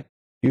होगी that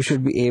you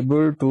should be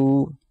able to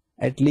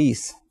at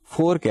least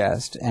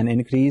forecast an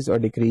increase or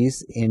decrease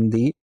in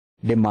the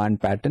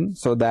demand pattern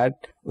so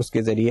that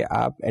उसके जरिए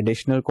आप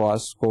additional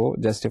costs को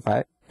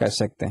justify कर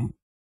सकते हैं.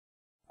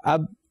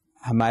 अब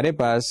हमारे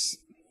पास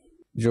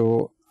जो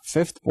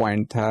फिफ्थ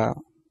पॉइंट था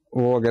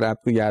वो अगर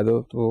आपको याद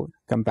हो तो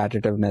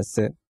competitiveness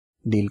से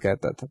डील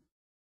करता था.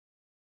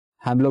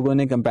 हम लोगों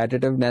ने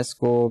कंपेटिटिवनेस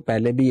को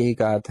पहले भी यही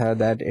कहा था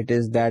that it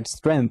is that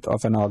strength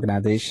of N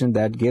organisation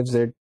that gives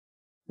it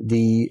the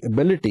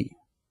ability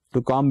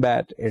to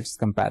combat it's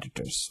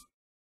competitors.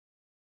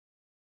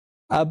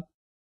 अब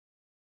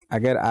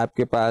अगर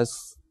आपके पास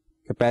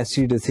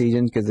कैपेसिटी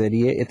डिसीजन के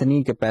जरिए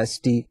इतनी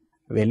कैपेसिटी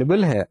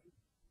अवेलेबल है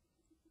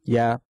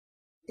या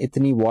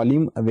इतनी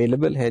वॉल्यूम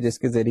अवेलेबल है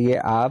जिसके जरिए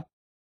आप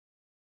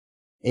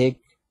एक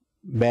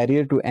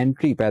बैरियर टू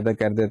एंट्री पैदा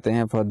कर देते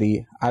हैं for the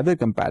other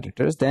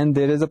competitors, then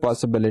there is a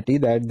possibility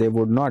that they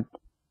would not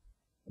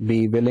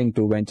be willing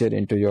to venture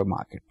into your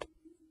market.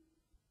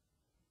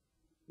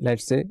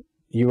 Let's say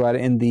you are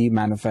in the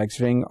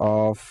manufacturing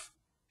of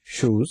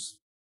shoes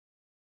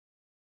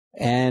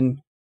and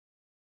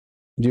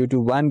due to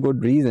one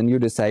good reason you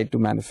decide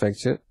to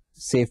manufacture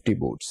safety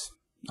boots.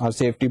 और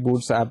safety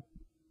boots आप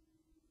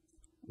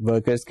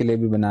workers के लिए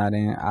भी बना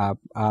रहे हैं, आप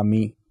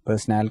army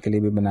personnel के लिए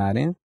भी बना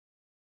रहे हैं,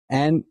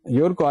 and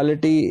your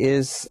quality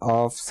is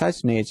of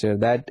such nature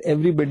that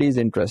everybody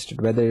is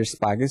interested, whether it's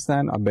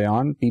Pakistan or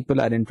beyond,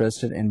 people are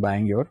interested in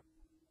buying your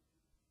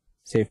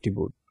safety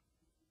boot.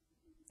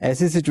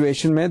 ऐसी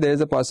सिचुएशन में there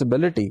is a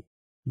possibility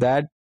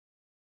that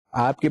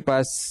आपके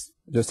पास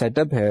जो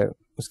सेटअप है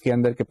उसके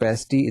अंदर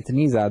capacity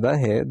इतनी ज्यादा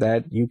है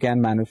that you can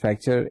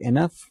manufacture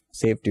enough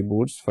safety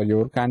boots for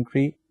your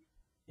country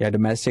या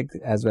domestic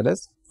as well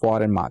as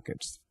foreign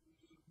markets.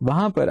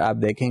 वहां पर आप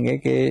देखेंगे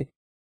कि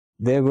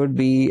there would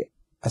be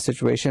a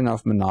situation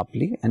of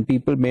monopoly and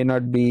people may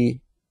not be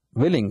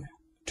willing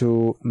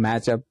to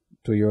match up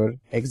to your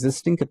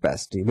existing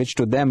capacity which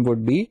to them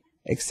would be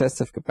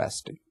excessive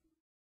capacity.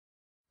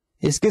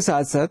 इसके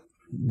साथ साथ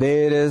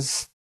there is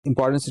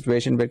important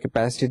situation where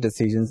capacity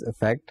decisions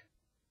affect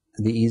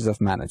the ease of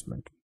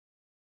management.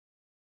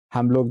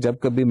 हम लोग जब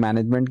कभी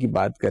management की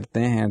बात करते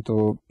हैं तो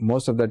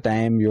most of the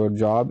time your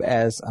job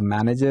as a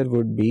manager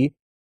would be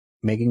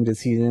making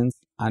decisions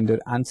under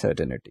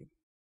uncertainty.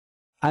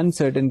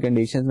 Uncertain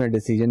conditions में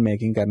डिसीजन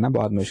मेकिंग करना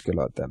बहुत मुश्किल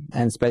होता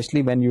है, and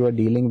specially when you are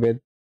dealing with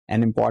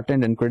an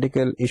important and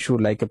critical issue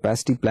like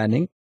capacity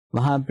planning.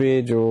 वहां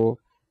पे जो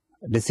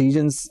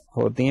decisions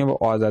होती हैं वो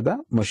और ज्यादा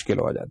मुश्किल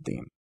हो जाती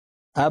हैं.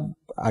 अब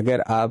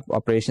अगर आप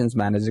ऑपरेशंस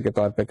मैनेजर के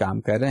तौर पे काम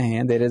कर रहे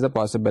हैं, there is a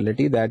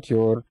possibility that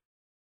your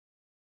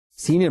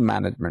senior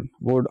management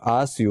would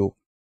ask you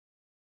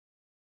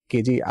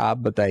कि जी आप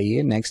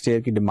बताइए नेक्स्ट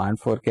ईयर की डिमांड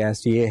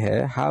फोरकास्ट ये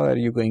है, how are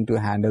you going to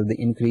handle the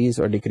increase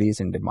और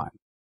डिक्रीज इन डिमांड.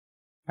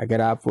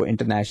 अगर आप वो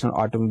इंटरनेशनल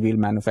ऑटोमोबाइल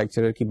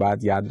मैन्युफैक्चरर की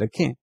बात याद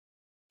रखें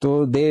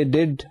तो they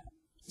did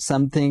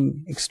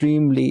something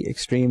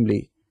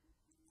extremely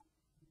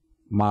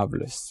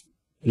marvellous.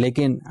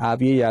 लेकिन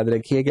आप ये याद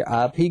रखिए कि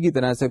आप ही की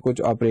तरह से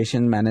कुछ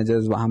ऑपरेशन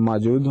मैनेजर्स वहां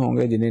मौजूद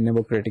होंगे जिन्होंने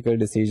वो क्रिटिकल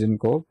डिसीजन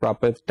को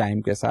प्रॉपर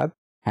टाइम के साथ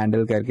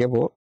हैंडल करके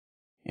वो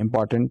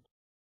इम्पोर्टेंट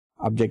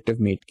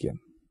ऑब्जेक्टिव मीट किया।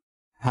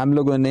 हम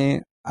लोगों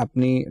ने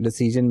अपनी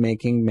डिसीजन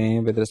मेकिंग में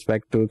विद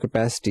रिस्पेक्ट टू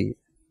कैपेसिटी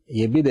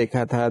ये भी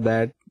देखा था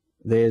that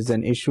there is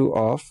an issue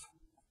of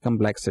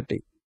complexity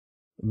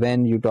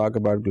when you talk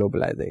about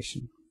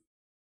globalization.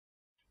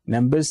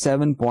 Number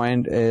 7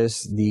 point is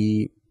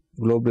the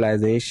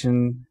globalization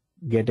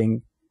getting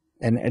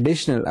an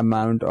additional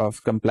amount of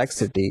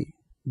complexity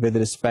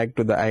with respect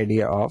to the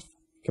idea of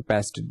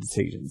capacity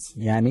decisions.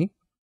 यानी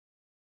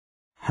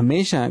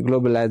हमेशा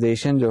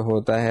globalisation जो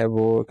होता है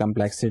वो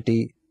complexity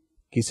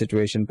की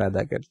situation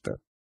पैदा करता है।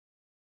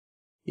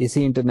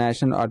 इसी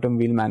इंटरनेशनल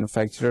ऑटोमोबाइल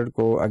मैन्युफैक्चरर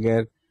को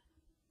अगर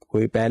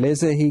कोई पहले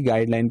से ही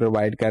गाइडलाइन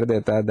प्रोवाइड कर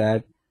देता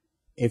that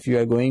if you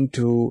are going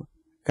to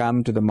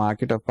come to the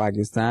market of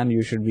Pakistan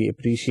you should be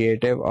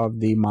appreciative of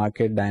the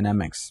market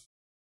dynamics.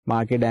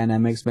 Market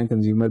dynamics में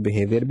कंज्यूमर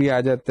बिहेवियर भी आ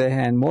जाते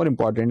हैं and more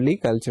importantly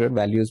cultural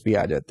values भी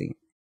आ जाती हैं।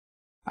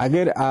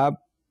 अगर आप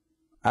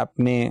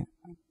अपने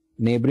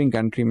नेबरिंग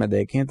कंट्री में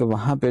देखें तो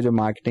वहां पे जो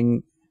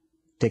मार्केटिंग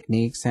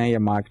टेक्निक्स हैं या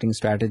मार्केटिंग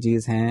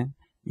स्ट्रेटजीज हैं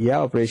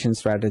या ऑपरेशन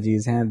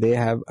स्ट्रेटजीज हैं they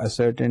have a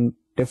certain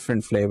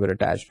different flavour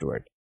attached to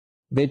it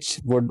which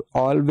would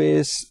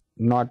always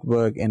not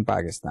work in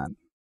Pakistan.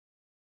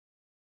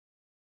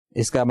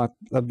 इसका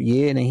मतलब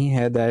ये नहीं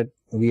है that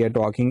we are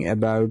talking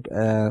about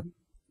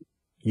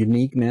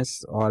uniqueness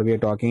or we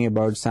are talking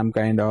about some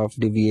kind of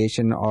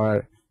deviation or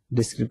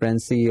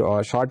discrepancy or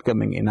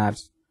shortcoming in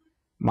our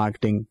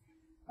marketing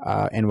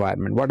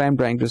environment. What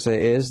I'm trying to say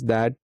is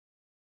that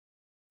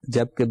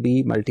जब कभी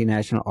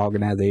multinational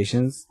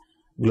organizations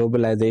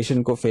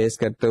globalization को face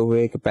करते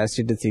हुए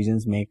capacity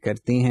decisions make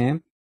करती हैं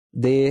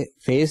they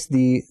face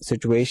the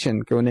situation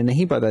कि उन्हें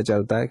नहीं पता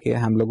चलता कि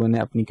हम लोगों ने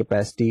अपनी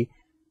कैपेसिटी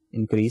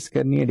इंक्रीज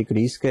करनी है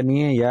डिक्रीज करनी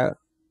है या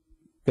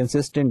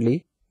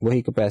कंसिस्टेंटली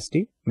वही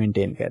कैपेसिटी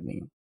मेंटेन करनी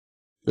है।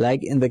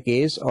 Like in the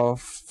case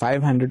of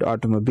 500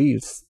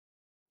 automobiles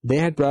they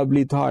had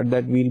probably thought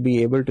that we'll be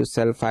able to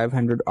sell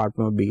 500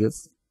 automobiles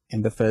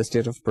in the first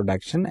year of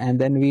production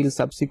and then we'll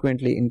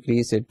subsequently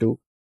increase it to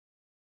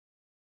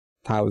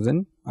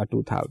 1000 or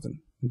 2000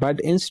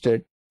 but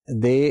instead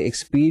they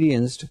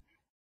experienced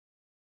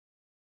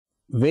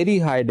very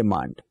high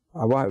demand.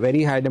 अब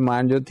very high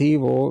demand जो थी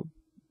वो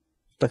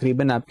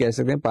तकरीबन आप कह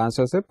सकते हैं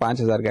 500 से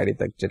 5000 गाड़ी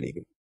तक चली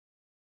गई।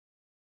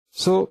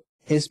 सो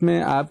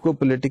इसमें आपको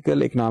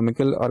पॉलिटिकल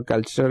इकोनॉमिकल और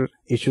कल्चरल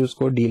इश्यूज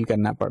को डील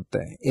करना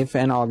पड़ता है। If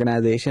N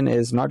organisation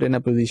is not in a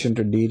position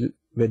to deal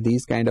with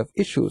these kind of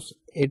issues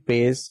it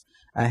pays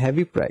a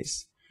heavy price.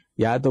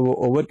 या तो वो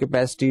ओवर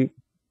कैपेसिटी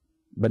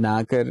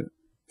बनाकर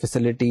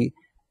फैसिलिटी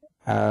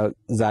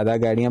ज्यादा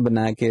गाड़ियां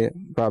बना के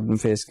प्रॉब्लम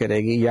फेस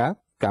करेगी या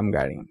कम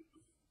गाड़ियां।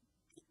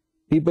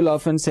 पीपल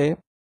ऑफन से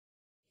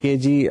कि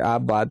जी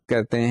आप बात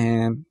करते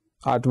हैं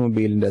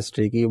ऑटोमोबाइल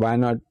इंडस्ट्री की, why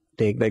not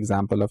take the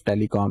example of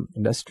telecom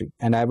industry?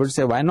 And I would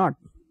say why not,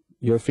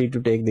 you are free to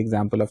take the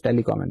example of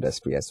telecom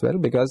industry as well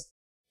because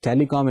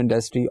telecom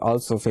industry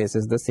also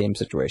faces the same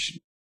situation.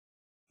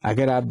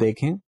 अगर आप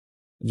देखें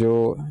जो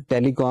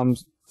telecom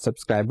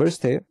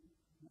subscribers थे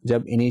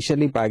जब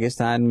initially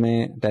Pakistan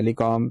में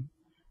telecom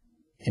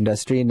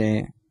industry ने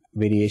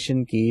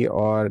variation की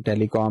और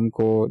टेलीकॉम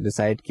को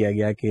डिसाइड किया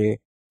गया कि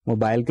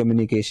मोबाइल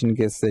कम्युनिकेशन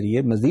के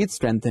जरिए मजीद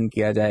स्ट्रेंथन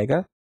किया जाएगा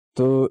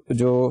तो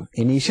जो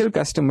इनिशियल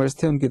कस्टमर्स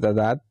थे उनकी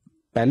तादाद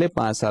पहले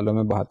 5 सालों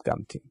में बहुत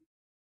कम थी।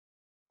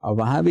 और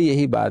वहां भी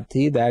यही बात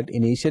थी that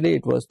initially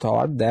it was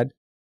thought that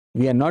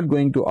we are not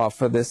going to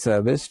offer this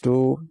service to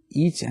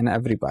each and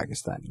every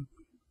Pakistani,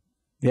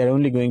 we are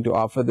only going to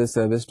offer this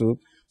service to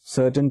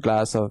certain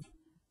class of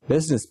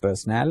business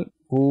personal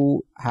who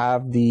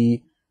have the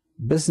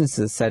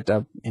businesses set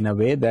up in a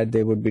way that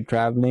they would be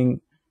traveling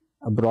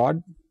abroad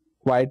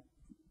quite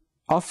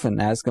often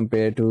as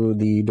compared to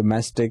the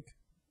domestic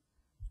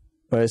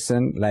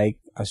person like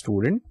a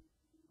student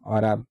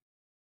or a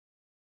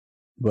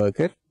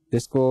worker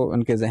जिसको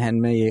उनके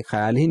जहन में ये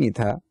ख्याल ही नहीं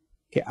था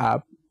कि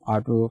आप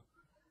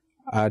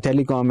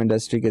टेलीकॉम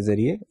इंडस्ट्री के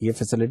जरिए ये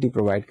फैसिलिटी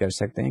प्रोवाइड कर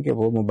सकते हैं कि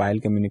वो मोबाइल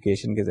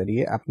कम्युनिकेशन के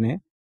जरिए अपने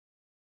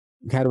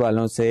घर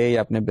वालों से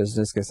या अपने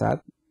बिजनेस के साथ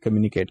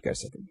कम्युनिकेट कर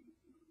सकें।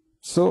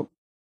 सो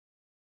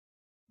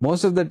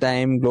most of the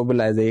time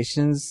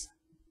globalization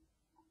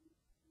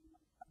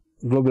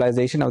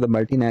of the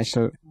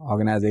multinational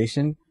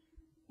organization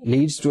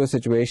leads to a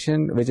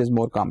situation which is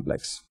more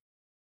complex.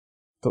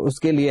 तो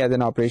उसके लिए एज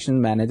एन ऑपरेशन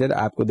मैनेजर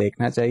आपको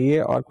देखना चाहिए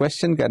और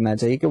क्वेश्चन करना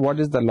चाहिए कि what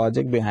is the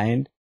logic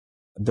behind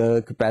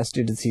the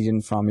capacity decision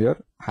from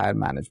your higher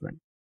management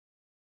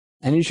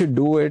and you should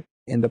do it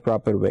in the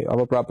proper way. और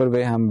वो प्रॉपर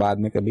वे हम बाद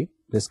में कभी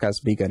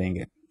डिस्कस भी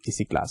करेंगे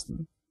इसी क्लास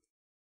में।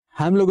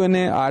 हम लोगों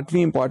ने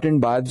 8वीं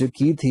इंपॉर्टेंट बात जो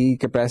की थी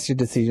कैपेसिटी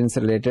डिसीजन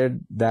से related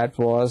that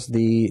was the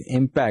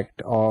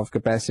impact of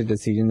capacity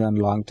decision on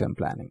long term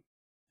planning.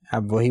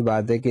 अब वही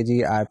बात है कि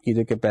जी आपकी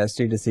जो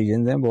कैपेसिटी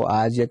डिसीजन हैं वो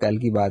आज या कल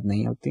की बात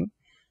नहीं होती,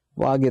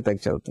 वो आगे तक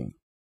चलती हैं।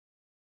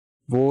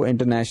 वो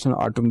इंटरनेशनल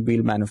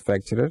ऑटोमोबाइल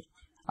मैन्युफैक्चरर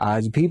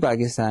आज भी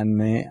पाकिस्तान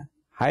में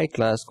हाई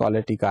क्लास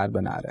क्वालिटी कार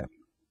बना रहा है.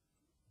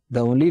 The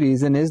only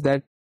reason is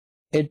that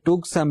it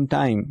took some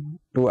time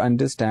to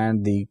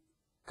understand the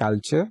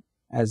culture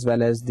as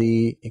well as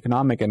the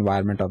economic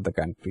environment of the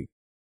country.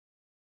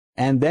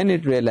 And then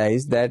it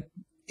realized that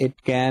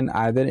it can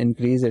either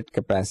increase its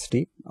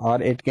capacity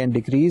or it can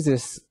decrease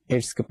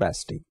its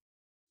capacity.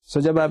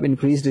 So जब आप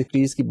increase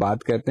decrease की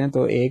बात करते हैं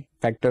तो एक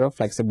factor of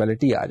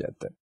flexibility आ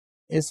जाता है.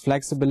 इस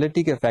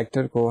flexibility के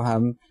factor को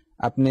हम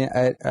अपने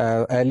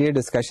earlier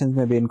discussions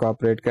में भी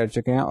incorporate कर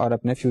चुके हैं और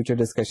अपने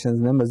future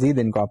discussions में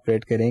मजीद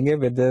incorporate करेंगे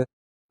with the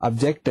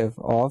objective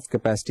of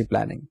capacity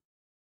planning.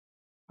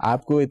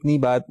 आपको इतनी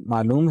बात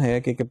मालूम है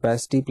कि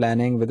capacity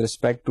planning with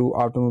respect to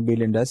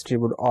automobile industry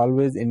would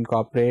always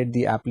incorporate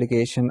the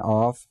application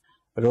of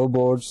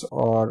robots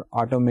or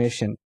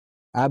automation.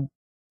 अब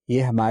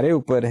ये हमारे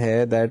ऊपर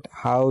है that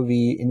how we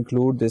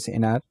include this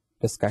in our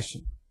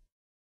discussion.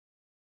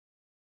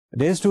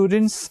 Dear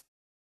students,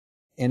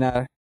 in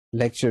our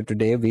lecture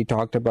today we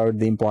talked about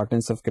the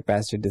importance of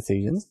capacity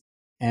decisions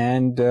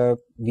and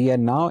we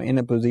are now in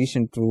a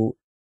position to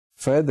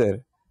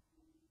further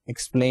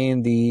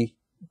explain the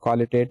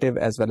qualitative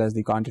as well as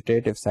the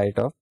quantitative side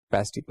of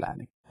capacity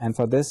planning. And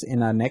for this,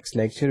 in our next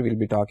lecture, we'll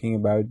be talking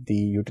about the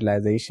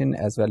utilization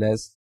as well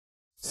as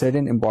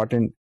certain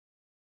important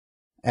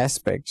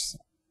aspects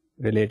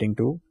relating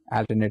to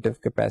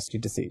alternative capacity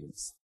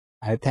decisions.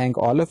 I thank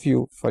all of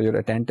you for your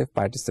attentive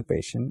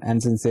participation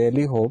and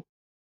sincerely hope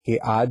कि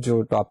आज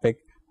जो topic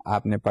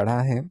आपने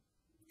पढ़ा है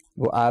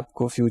वो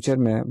आपको future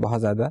में बहुत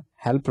ज़्यादा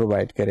हेल्प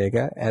प्रोवाइड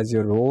करेगा as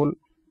your role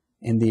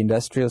in the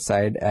industrial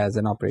side as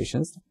an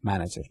operations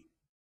manager.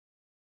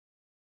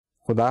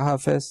 Khuda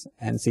Hafiz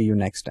and see you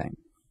next time.